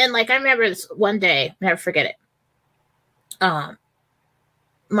 And then, like, I remember this one day, never forget it.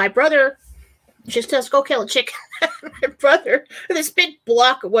 My brother just tells, go kill a chicken. My brother, this big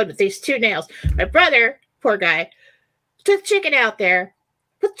block of wood with these 2 nails. My brother, poor guy, took the chicken out there,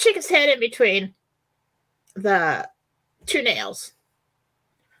 put the chicken's head in between the 2 nails,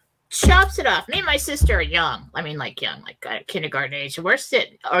 chops it off. Me and my sister are young. I mean, like young, like kindergarten age. We're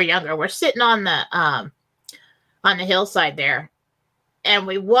sitting, or younger. We're sitting on the hillside there, and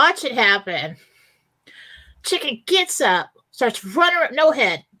we watch it happen. Chicken gets up, starts running, no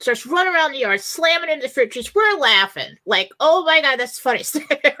head, starts running around the yard, slamming into the fruit trees. We're laughing, like, oh my God, that's the funniest thing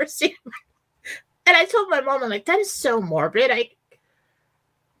I've ever seen. And I told my mom, I'm like, that is so morbid.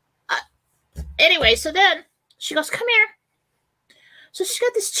 Anyway, so then she goes, come here. So she's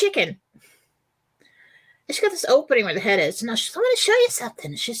got this chicken. And she's got this opening where the head is. And now she's, I'm going to show you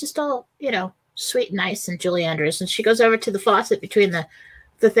something. She's just all, sweet and nice and Julie Andrews. And she goes over to the faucet between the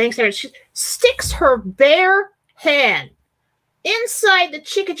things there. And she sticks her bare hand inside the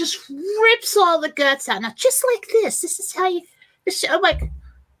chicken, just rips all the guts out. Now, just like this. This is how you, I'm like,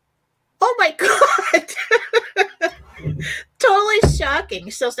 oh my God. Totally shocking.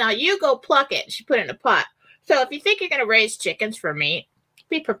 So now you go pluck it. She put it in a pot. So if you think you're going to raise chickens for meat,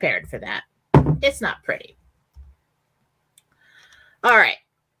 be prepared for that. It's not pretty. All right.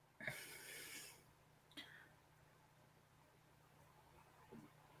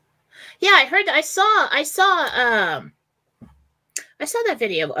 Yeah, I saw that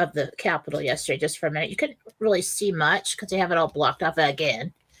video of the Capitol yesterday just for a minute. You couldn't really see much because they have it all blocked off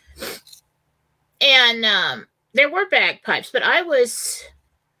again. And there were bagpipes, but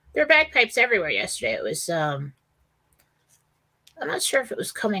there were bagpipes everywhere yesterday. It was, I'm not sure if it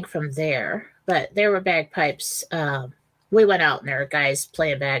was coming from there, but there were bagpipes. We went out and there were guys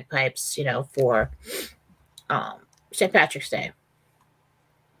playing bagpipes, for St. Patrick's Day.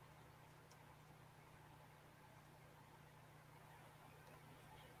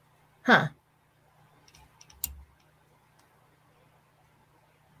 Huh.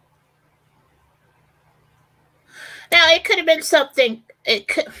 Now, it could have been something,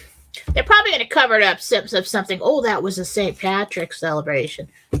 they're probably going to cover it up of something. Oh, that was a St. Patrick's celebration.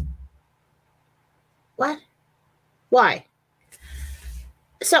 What? Why?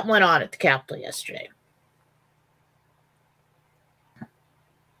 Something went on at the Capitol yesterday.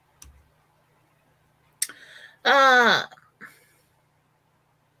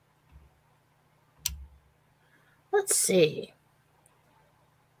 Let's see.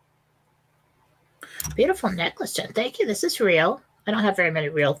 Beautiful necklace, Jen. Thank you. This is real. I don't have very many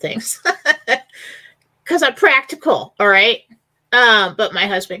real things because I'm practical. All right. But my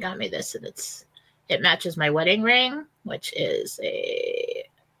husband got me this, and it matches my wedding ring, which is a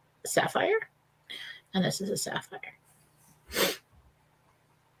sapphire, and this is a sapphire.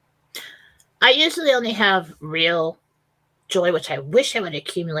 I usually only have real joy, which I wish I would have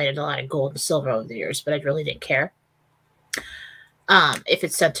accumulated a lot of gold and silver over the years, but I really didn't care. If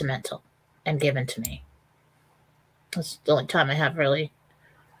it's sentimental and given to me. That's the only time I have really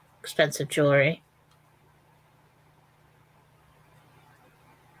expensive jewelry.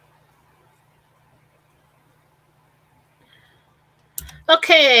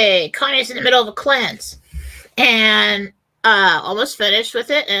 Okay, Connie's in the middle of a cleanse. And almost finished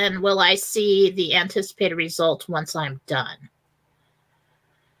with it. And will I see the anticipated result once I'm done?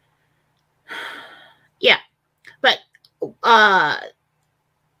 Yeah. But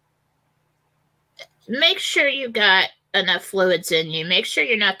make sure you got enough fluids in you. Make sure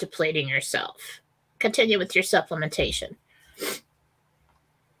you're not depleting yourself. continue with your supplementation.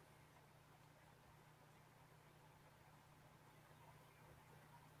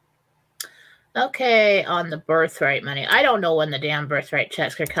 Okay, on the birthright money. I don't know when the damn birthright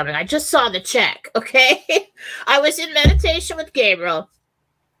checks are coming. I just saw the check, okay? I was in meditation with Gabriel.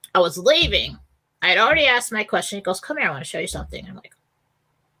 I was leaving. I had already asked my question. He goes, come here, I want to show you something. I'm like,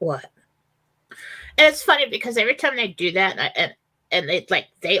 what? And it's funny because every time they do that, and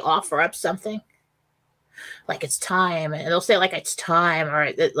they offer up something, like it's time, and they'll say like it's time,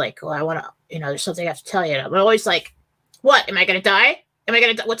 or like, well, I want to, there's something I have to tell you. I'm always like, what? Am I going to die? Am I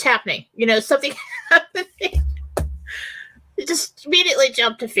going to? What's happening? Something happening. You just immediately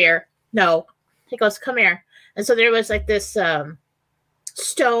jump to fear. No, he goes, come here. And so there was like this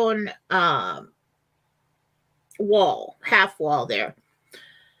stone wall, half wall there.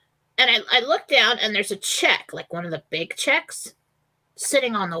 And I looked down, and there's a check, like one of the big checks,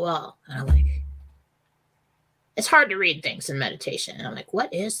 sitting on the wall. And I'm like, it's hard to read things in meditation. And I'm like,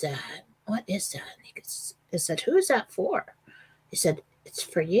 what is that? What is that? And he said, who is that for? He said, it's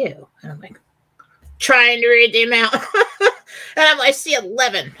for you. And I'm like, trying to read the amount. And I see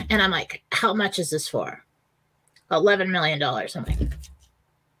 11. And I'm like, how much is this for? $11 million. I'm like,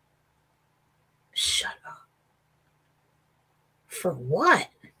 shut up. For what?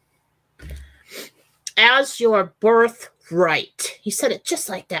 As your birthright. He said it just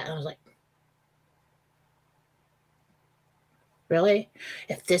like that. And I was like, really?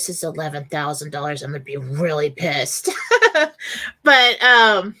 If this is $11,000, I'm going to be really pissed. But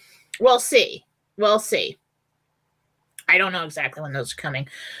we'll see. We'll see. I don't know exactly when those are coming.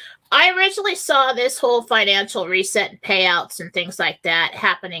 I originally saw this whole financial reset and payouts and things like that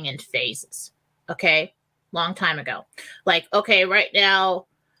happening in phases. Okay? Long time ago. Like, okay, right now,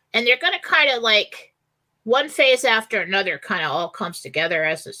 and they're going to kind of like one phase after another kind of all comes together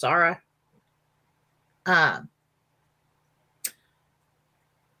as a Sara. But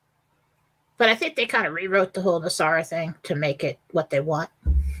I think they kind of rewrote the whole NESARA thing to make it what they want.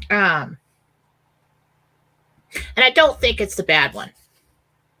 And I don't think it's the bad one.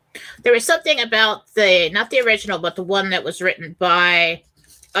 There was something about not the original, but the one that was written by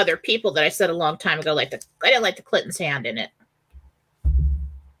other people that I said a long time ago, I didn't like the Clinton's hand in it.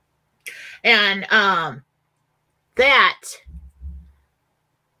 And that,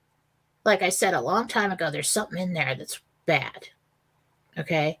 like I said a long time ago, there's something in there that's bad.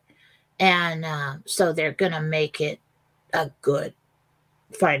 Okay? And so they're going to make it a good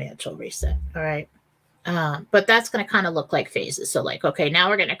financial reset. All right. But that's going to kind of look like phases. So like, okay, now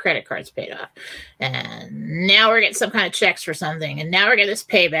we're getting credit cards paid off. And now we're getting some kind of checks for something. And now we're getting this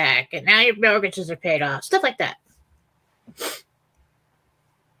payback. And now your mortgages are paid off. Stuff like that.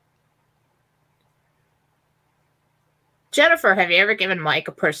 Jennifer, have you ever given Mike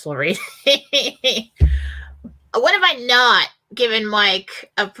a personal reading? When have I not given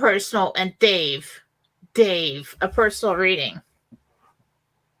Mike a personal, and Dave, a personal reading?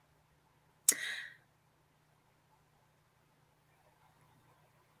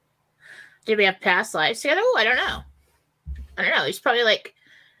 Did we have past lives together? Oh, I don't know. He's probably like,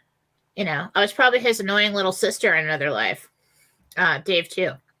 I was probably his annoying little sister in another life. Dave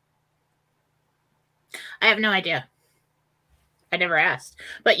too. I have no idea. I never asked.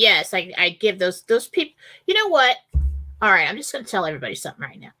 But yes, I give those people. You know what? All right, I'm just going to tell everybody something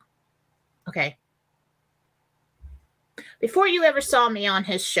right now. Okay? Before you ever saw me on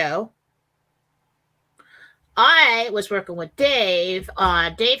his show, I was working with Dave.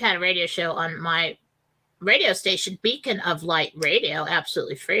 Dave had a radio show on my radio station, Beacon of Light Radio,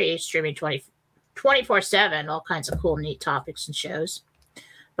 absolutely free, streaming 24/7, all kinds of cool, neat topics and shows.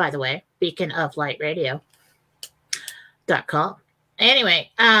 By the way, beaconoflightradio.com. Anyway,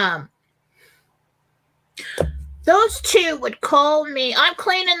 those two would call me. I'm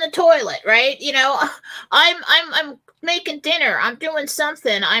cleaning the toilet, right? I'm making dinner. I'm doing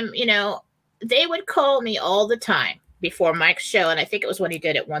something. They would call me all the time before Mike's show, and I think it was when he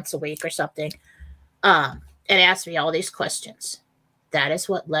did it once a week or something, and asked me all these questions. That is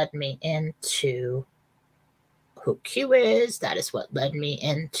what led me into who Q is. That is what led me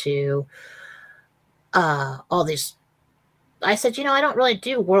into all these. I said, I don't really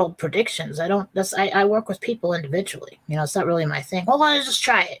do world predictions. I work with people individually. It's not really my thing. Well, why don't I just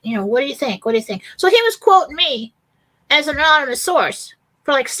try it? What do you think? What do you think? So he was quoting me as an anonymous source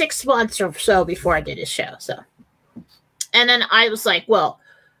for like 6 months or so before I did his show. So, and then I was like, well,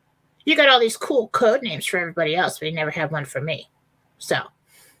 you got all these cool code names for everybody else, but you never had one for me. So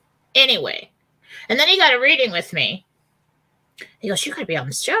anyway, and then he got a reading with me. He goes, you got to be on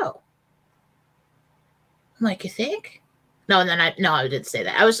the show. I'm like, you think? No, and then I didn't say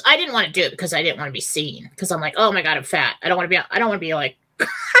that. I didn't want to do it because I didn't want to be seen. Because I'm like, oh my God, I'm fat. I don't want to be like, I don't want to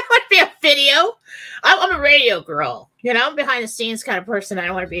be a video. I'm a radio girl. I'm behind the scenes kind of person. I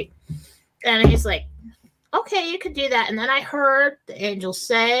don't want to be. And he's like, okay, you could do that. And then I heard the angel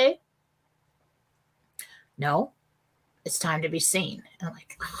say, no, it's time to be seen. And I'm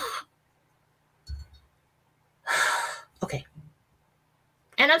like, okay.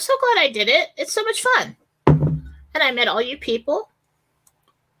 And I'm so glad I did it. It's so much fun. And I met all you people.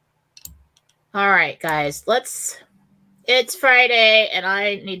 All right, guys, it's Friday and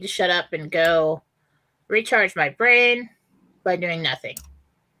I need to shut up and go recharge my brain by doing nothing.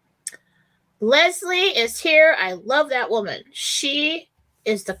 Leslie is here. I love that woman. She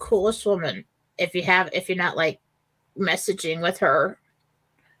is the coolest woman. If you're not like messaging with her,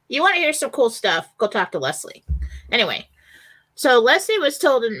 you want to hear some cool stuff, go talk to Leslie. Anyway, so Leslie was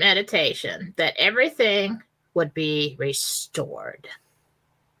told in meditation that everything would be restored.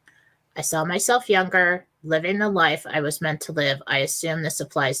 I saw myself younger, living the life I was meant to live. I assume this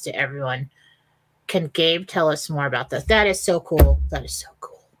applies to everyone. Can Gabe tell us more about this? That is so cool. That is so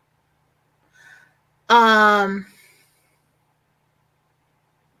cool.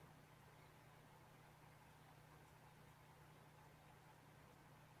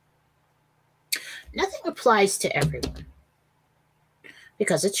 Nothing applies to everyone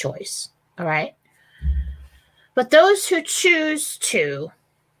because of choice. All right. But those who choose to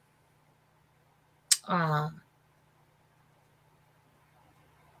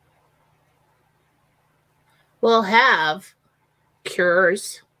will have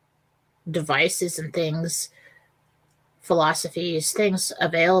cures, devices and things, philosophies, things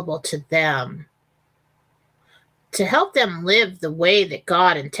available to them to help them live the way that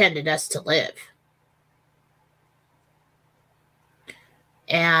God intended us to live.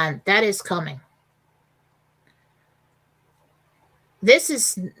 And that is coming. This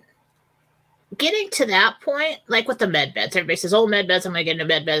is getting to that point, like with the med beds. Everybody says, oh, med beds, I'm going to get into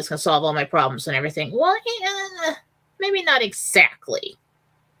med bed. It's going to solve all my problems and everything. Well, yeah, maybe not exactly.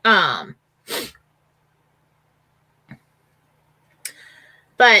 But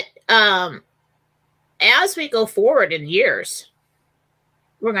as we go forward in years,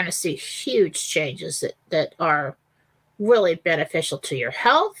 we're going to see huge changes that are really beneficial to your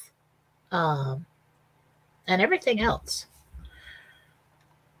health and everything else.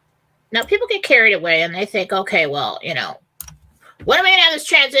 Now, people get carried away and they think, okay, well, when am I going to have this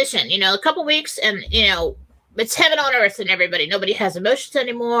transition? A couple weeks and, it's heaven on earth and nobody has emotions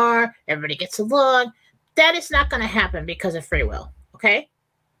anymore. Everybody gets along. That is not going to happen because of free will. Okay.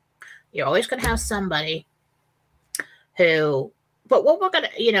 You're always going to have somebody who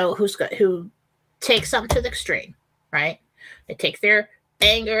takes something to the extreme, right? They take their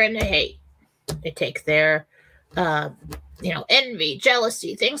anger and the hate. They take their, envy,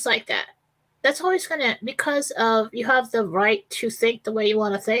 jealousy, things like that. That's always because you have the right to think the way you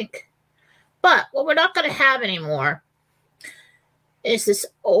want to think. But what we're not going to have anymore is this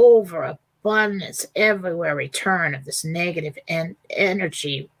overabundance, everywhere return of this negative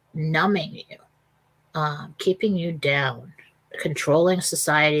energy numbing you, keeping you down, controlling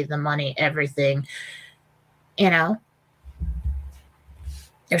society, the money, everything. There's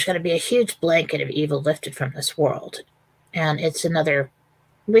going to be a huge blanket of evil lifted from this world. And it's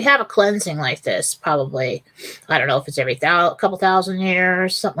we have a cleansing like this probably, I don't know if it's every couple thousand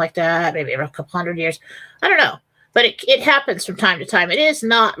years, something like that, maybe every couple hundred years. I don't know. But it happens from time to time. It is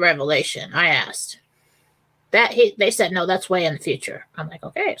not revelation. I asked. They said, no, that's way in the future. I'm like,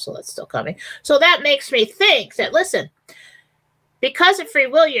 okay, so that's still coming. So that makes me think that, listen, because of free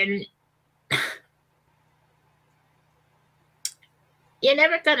will, you're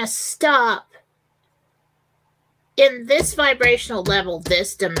never going to stop in this vibrational level,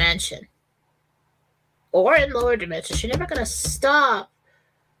 this dimension, or in lower dimensions. You're never going to stop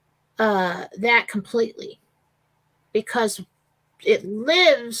that completely because it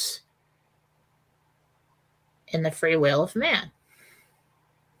lives in the free will of man.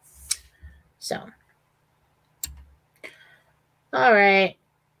 So, all right.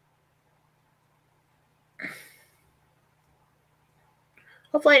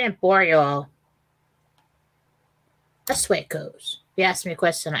 Hopefully I didn't bore you all. That's the way it goes. You asked me a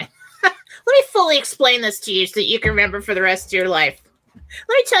question. Let me fully explain this to you so that you can remember for the rest of your life.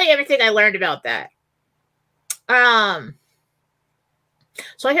 Let me tell you everything I learned about that.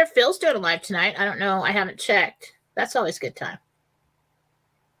 So I hear Phil's doing a live tonight. I don't know. I haven't checked. That's always a good time.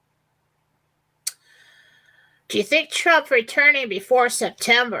 Do you think Trump returning before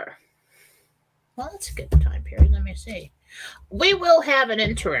September? Well, that's a good time period. Let me see. We will have an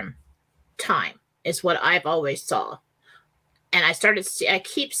interim time, is what I've always saw. And I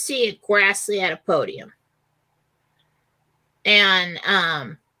keep seeing Grassley at a podium. And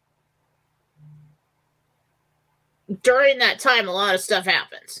during that time, a lot of stuff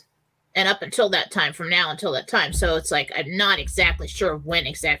happens. And up until that time, from now until that time. So it's like, I'm not exactly sure when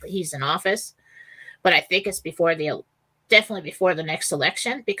exactly he's in office. But I think it's definitely before the next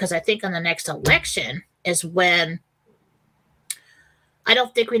election. Because I think on the next election is when I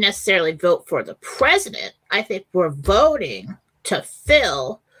don't think we necessarily vote for the president. I think we're voting to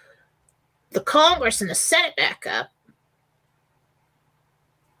fill the Congress and the Senate back up.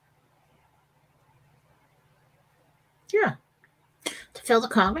 Yeah. To fill the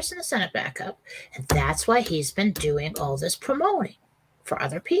Congress and the Senate back up. And that's why he's been doing all this promoting for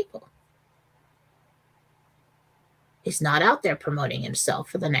other people. He's not out there promoting himself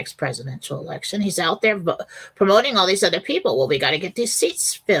for the next presidential election. He's out there promoting all these other people. Well, we got to get these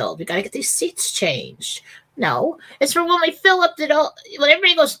seats filled. We got to get these seats changed. No, it's for when we fill up when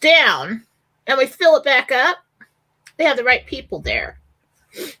everybody goes down and we fill it back up, they have the right people there.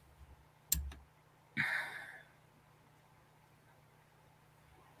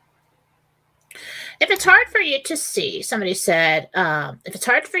 If it's hard for you to see, somebody said, if it's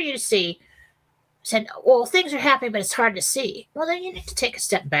hard for you to see, said, well, things are happening, but it's hard to see. Well, then you need to take a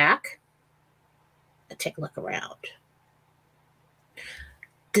step back and take a look around.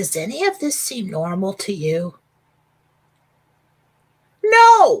 Does any of this seem normal to you?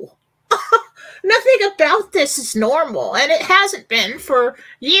 No! Nothing about this is normal, and it hasn't been for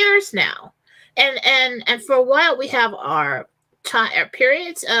years now. And for a while, we have our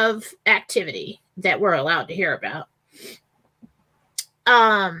periods of activity that we're allowed to hear about.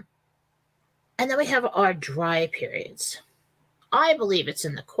 And then we have our dry periods. I believe it's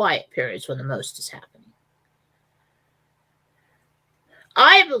in the quiet periods when the most is happening.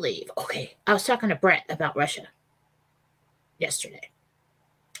 I believe, okay, I was talking to Brett about Russia yesterday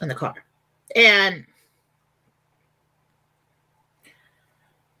in the car. And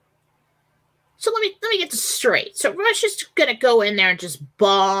so let me get this straight. So Russia's going to go in there and just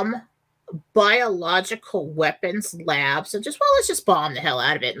bomb biological weapons labs and let's just bomb the hell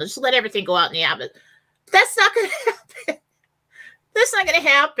out of it and just let everything go out in the atmosphere. That's not going to happen. That's not going to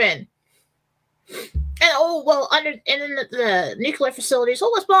happen. And in the nuclear facilities,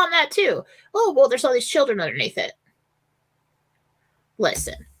 let's bomb that too. There's all these children underneath it.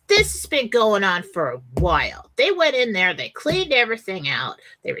 Listen, this has been going on for a while. They went in there, they cleaned everything out,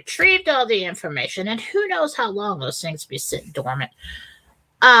 they retrieved all the information, and who knows how long those things be sitting dormant.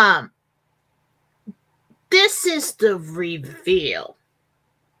 This is the reveal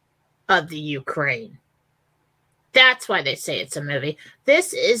of the Ukraine. That's why they say it's a movie.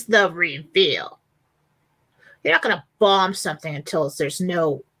 This is the reveal. You're not going to bomb something until there's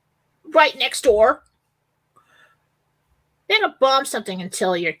no right next door. You're going to bomb something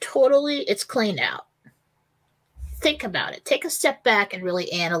until it's cleaned out. Think about it. Take a step back and really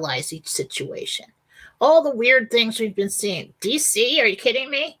analyze each situation. All the weird things we've been seeing. DC, are you kidding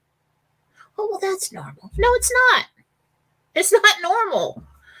me? Oh, well, that's normal. No, it's not. It's not normal.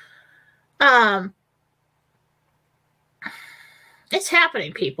 It's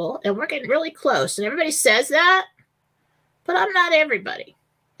happening, people, and we're getting really close. And everybody says that, but I'm not everybody.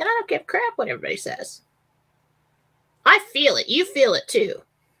 And I don't give a crap what everybody says. I feel it. You feel it, too.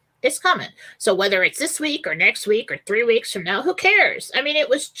 It's coming. So whether it's this week or next week or 3 weeks from now, who cares? I mean, it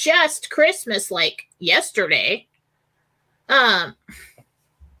was just Christmas like yesterday. Time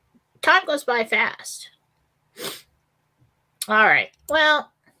goes by fast. All right.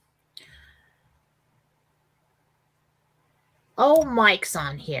 Well. Oh, Mike's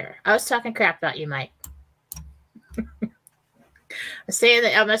on here. I was talking crap about you, Mike. I say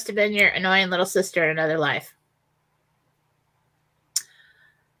that I must have been your annoying little sister in another life.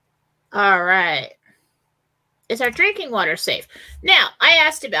 All right. Is our drinking water safe? Now, I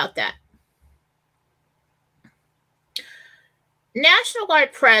asked about that. National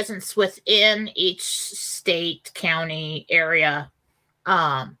Guard presence within each state, county, area.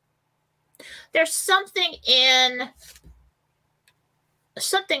 There's something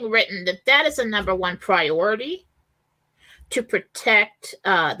written that is a number one priority to protect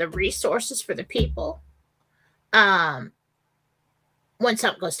the resources for the people when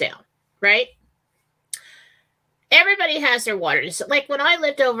something goes down, right? Everybody has their water. Like when I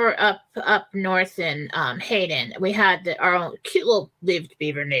lived over up north in Hayden, we had our own cute little lived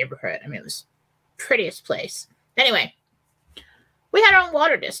beaver neighborhood. I mean, it was the prettiest place. Anyway, we had our own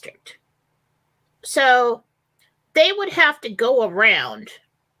water district. So they would have to go around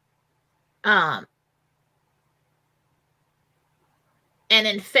and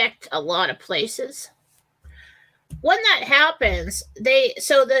infect a lot of places. when that happens,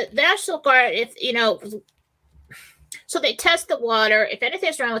 so the National Guard, if so they test the water. If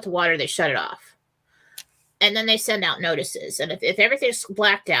anything's wrong with the water, they shut it off. And then they send out notices. And if everything's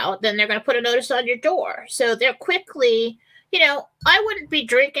blacked out, then they're going to put a notice on your door. So they're quickly, I wouldn't be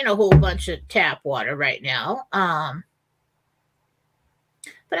drinking a whole bunch of tap water right now.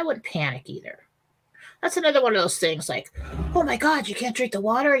 But I wouldn't panic either. That's another one of those things like, oh my God, you can't drink the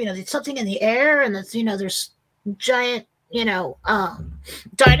water. There's something in the air, and it's, there's giant,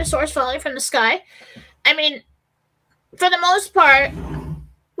 dinosaurs falling from the sky. I mean, for the most part,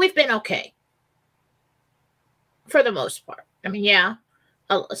 we've been okay. For the most part. I mean, yeah,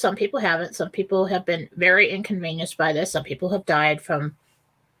 some people haven't. Some people have been very inconvenienced by this. Some people have died from.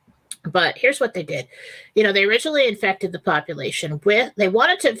 But here's what they did. They originally infected the population they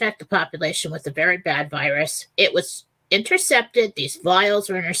wanted to infect the population with a very bad virus. It was intercepted. These vials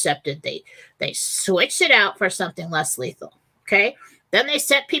were intercepted. They switched it out for something less lethal. Okay. Then they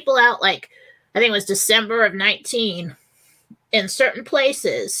sent people out, like, I think it was December of 19 in certain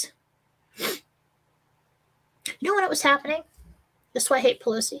places. You know when it was happening? That's why I hate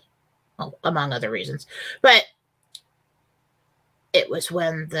Pelosi. Well, among other reasons. But it was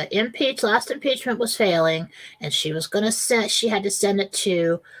when the last impeachment was failing, and she was going to she had to send it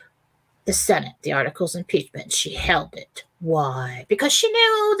to the Senate, the articles of impeachment. She held it. Why? Because she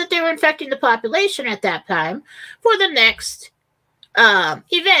knew that they were infecting the population at that time for the next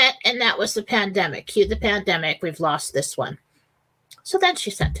event, and that was the pandemic. Cue the pandemic. We've lost this one. So then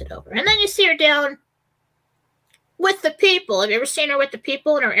she sent it over. And then you see her down with the people. Have you ever seen her with the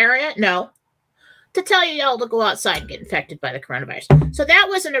people in her area? No. To tell you all to go outside and get infected by the coronavirus. So that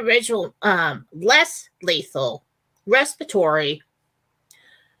was an original, less lethal, respiratory,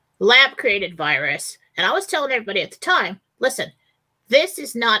 lab-created virus. And I was telling everybody at the time, listen, this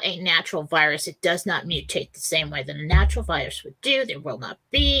is not a natural virus. It does not mutate the same way that a natural virus would do. There will not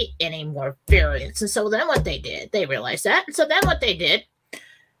be any more variants. And so then what they did, they realized that. And so then what they did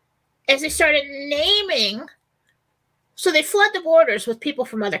is they started naming. So they flood the borders with people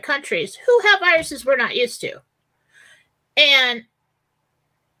from other countries who have viruses we're not used to. And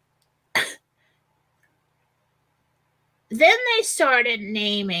then they started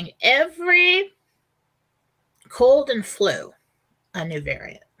naming every cold and flu a new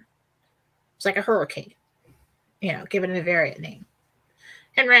variant. It's like a hurricane, give it a variant name.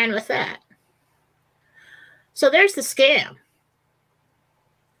 And ran with that. So there's the scam.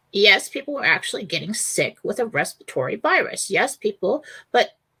 Yes, people are actually getting sick with a respiratory virus. Yes, people,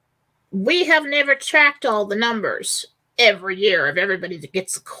 but we have never tracked all the numbers every year of everybody that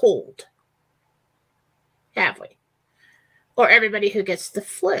gets a cold. Have we? Or everybody who gets the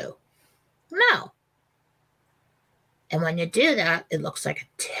flu. No. And when you do that, it looks like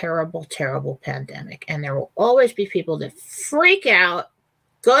a terrible, terrible pandemic. And there will always be people that freak out,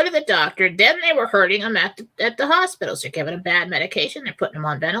 go to the doctor, then they were hurting them at the hospitals. They're giving them bad medication. They're putting them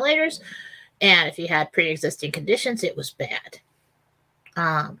on ventilators. And if you had pre-existing conditions, it was bad.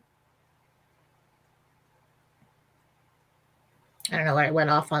 I don't know where I went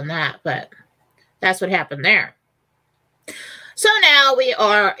off on that, but that's what happened there. So now we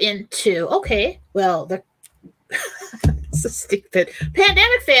are into, okay, well, this is stupid.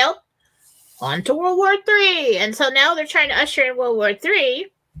 Pandemic failed. On to World War III. And so now they're trying to usher in World War III.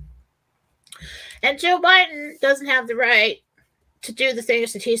 And Joe Biden doesn't have the right to do the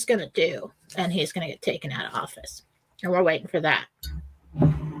things that he's going to do. And he's going to get taken out of office. And we're waiting for that.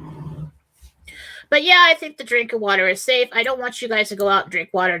 But yeah, I think the drinking water is safe. I don't want you guys to go out and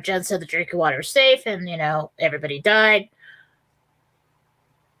drink water. Jen said the drinking water is safe. And, everybody died.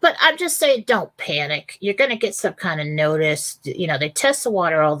 But I'm just saying, don't panic. You're going to get some kind of notice. They test the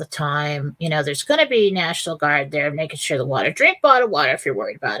water all the time. There's going to be National Guard there making sure the water. Drink bottled water if you're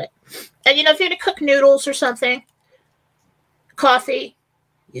worried about it. And, if you're going to cook noodles or something, coffee,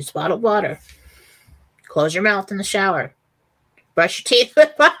 use bottled water. Close your mouth in the shower. Brush your teeth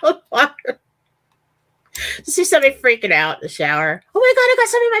with bottled water. To see somebody freaking out in the shower. Oh my God, I got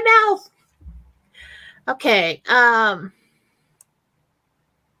something in my mouth. Okay.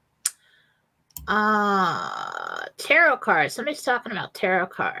 Tarot cards. Somebody's talking about tarot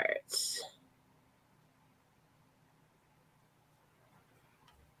cards.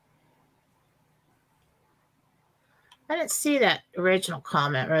 I didn't see that original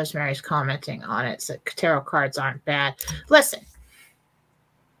comment. Rosemary's commenting on it. So tarot cards aren't bad. Listen.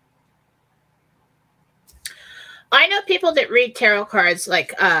 I know people that read tarot cards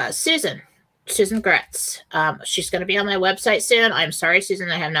like Susan Gretz. She's going to be on my website soon. I'm sorry, Susan,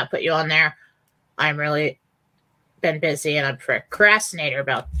 I have not put you on there. I'm really been busy and I'm a procrastinator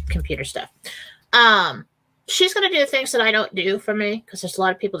about computer stuff. she's going to do things that I don't do for me, because there's a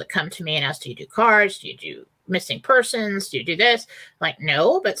lot of people that come to me and ask, do you do cards? Do you do missing persons? Do you do this? I'm like,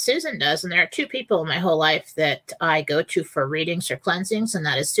 no, but Susan does. And there are two people in my whole life that I go to for readings or cleansings, and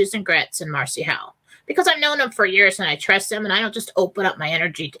that is Susan Gretz and Marcy Howell, because I've known them for years and I trust them, and I don't just open up my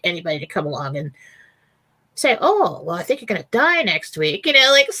energy to anybody to come along and say, oh, well, I think you're going to die next week,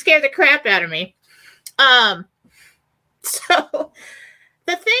 like scare the crap out of me. So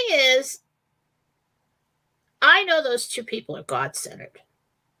the thing is, I know those two people are God-centered.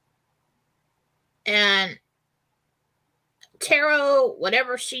 And tarot,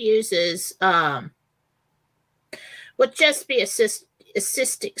 whatever she uses, would just be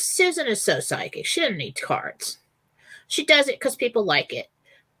assisting. Susan is so psychic. She doesn't need cards. She does it because people like it.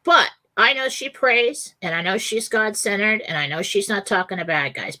 But I know she prays, and I know she's God-centered, and I know she's not talking to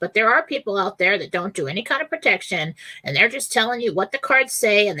bad guys. But there are people out there that don't do any kind of protection, and they're just telling you what the cards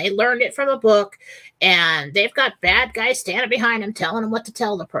say, and they learned it from a book, and they've got bad guys standing behind them telling them what to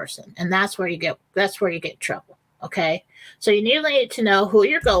tell the person. And that's where you get in trouble. Okay? So you need to know who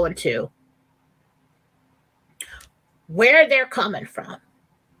you're going to, where they're coming from.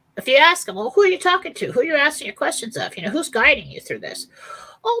 If you ask them, well, who are you talking to? Who are you asking your questions of? Who's guiding you through this?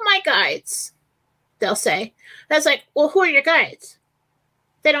 Oh, my guides, they'll say. That's like, well, who are your guides?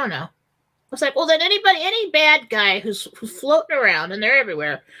 They don't know. It's like, well, then any bad guy who's floating around, and they're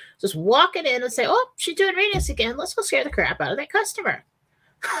everywhere, just walking in and say, oh, she's doing readings again. Let's go scare the crap out of that customer.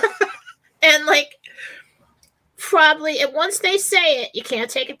 And probably, and once they say it, you can't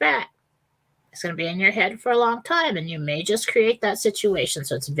take it back. It's going to be in your head for a long time, and you may just create that situation.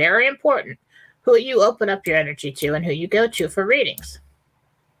 So it's very important who you open up your energy to and who you go to for readings.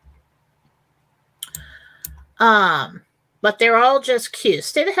 But they're all just cues.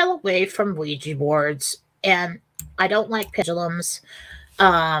 Stay the hell away from Ouija boards, and I don't like pendulums.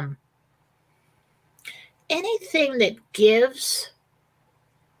 Anything that gives,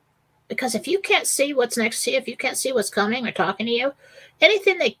 because if you can't see what's next to you, if you can't see what's coming or talking to you,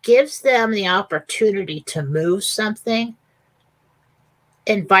 anything that gives them the opportunity to move something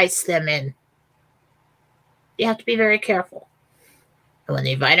invites them in. You have to be very careful. And when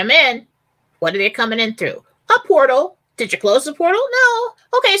they invite them in, what are they coming in through? A portal. Did you close the portal? No.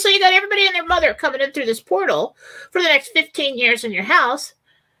 Okay, so you got everybody and their mother coming in through this portal for the next 15 years in your house,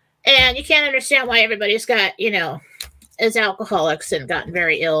 and you can't understand why everybody's got, is alcoholics and gotten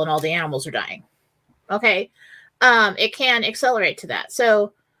very ill and all the animals are dying. Okay? It can accelerate to that.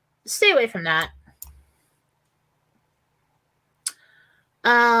 So stay away from that.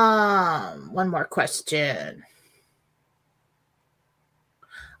 One more question.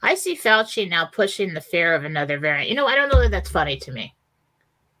 I see Fauci now pushing the fear of another variant. I don't know why that's funny to me.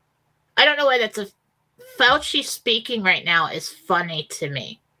 I don't know why Fauci speaking right now is funny to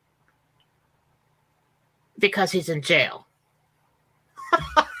me. Because he's in jail.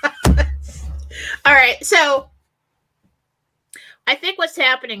 All right, so I think what's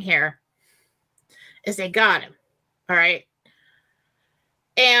happening here is they got him. All right.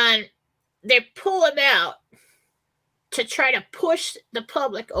 And they pull him out to try to push the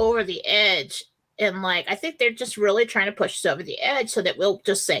public over the edge. And I think they're just really trying to push us over the edge so that we'll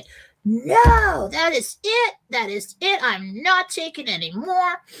just say, no, that is it. That is it. I'm not taking any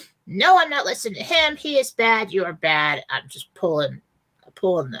more. No, I'm not listening to him. He is bad. You are bad. I'm just pulling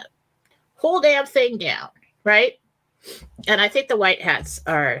the whole damn thing down. Right? And I think the white hats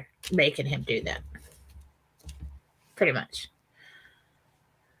are making him do that. Pretty much.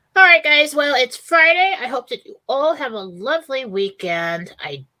 All right, guys. Well, it's Friday. I hope that you all have a lovely weekend.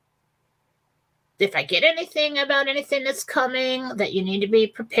 If I get anything about anything that's coming that you need to be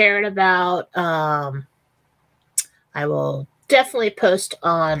prepared about, I will definitely post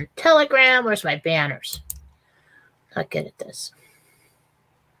on Telegram. Where's my banners? Not good at this.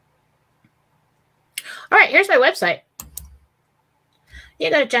 All right, here's my website. You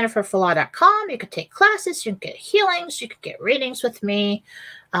go to jenniferfallah.com. You can take classes. You can get healings. You can get readings with me.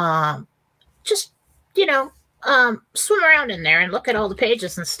 Just, swim around in there and look at all the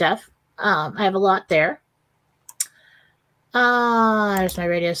pages and stuff. I have a lot there. There's my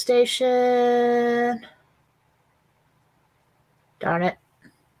radio station. Darn it.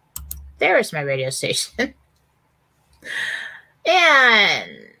 There is my radio station.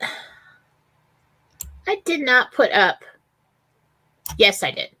 And I did not put up. Yes,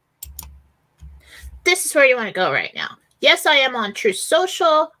 I did. This is where you want to go right now. Yes, I am on Truth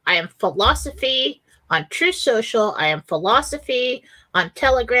Social. I am Philosophy on Truth Social. I am Philosophy on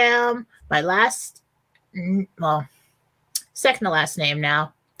Telegram. My second to last name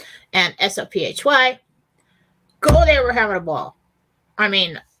now. And SOPHY. Go there. We're having a ball. I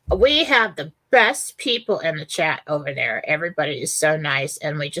mean, we have the best people in the chat over there. Everybody is so nice,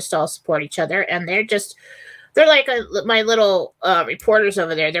 and we just all support each other. And they're like my little reporters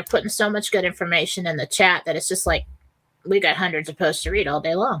over there. They're putting so much good information in the chat that it's just like we got hundreds of posts to read all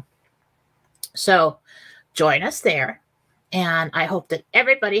day long. So join us there. And I hope that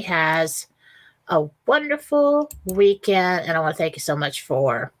everybody has a wonderful weekend. And I want to thank you so much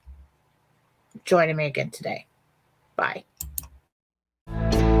for joining me again today. Bye.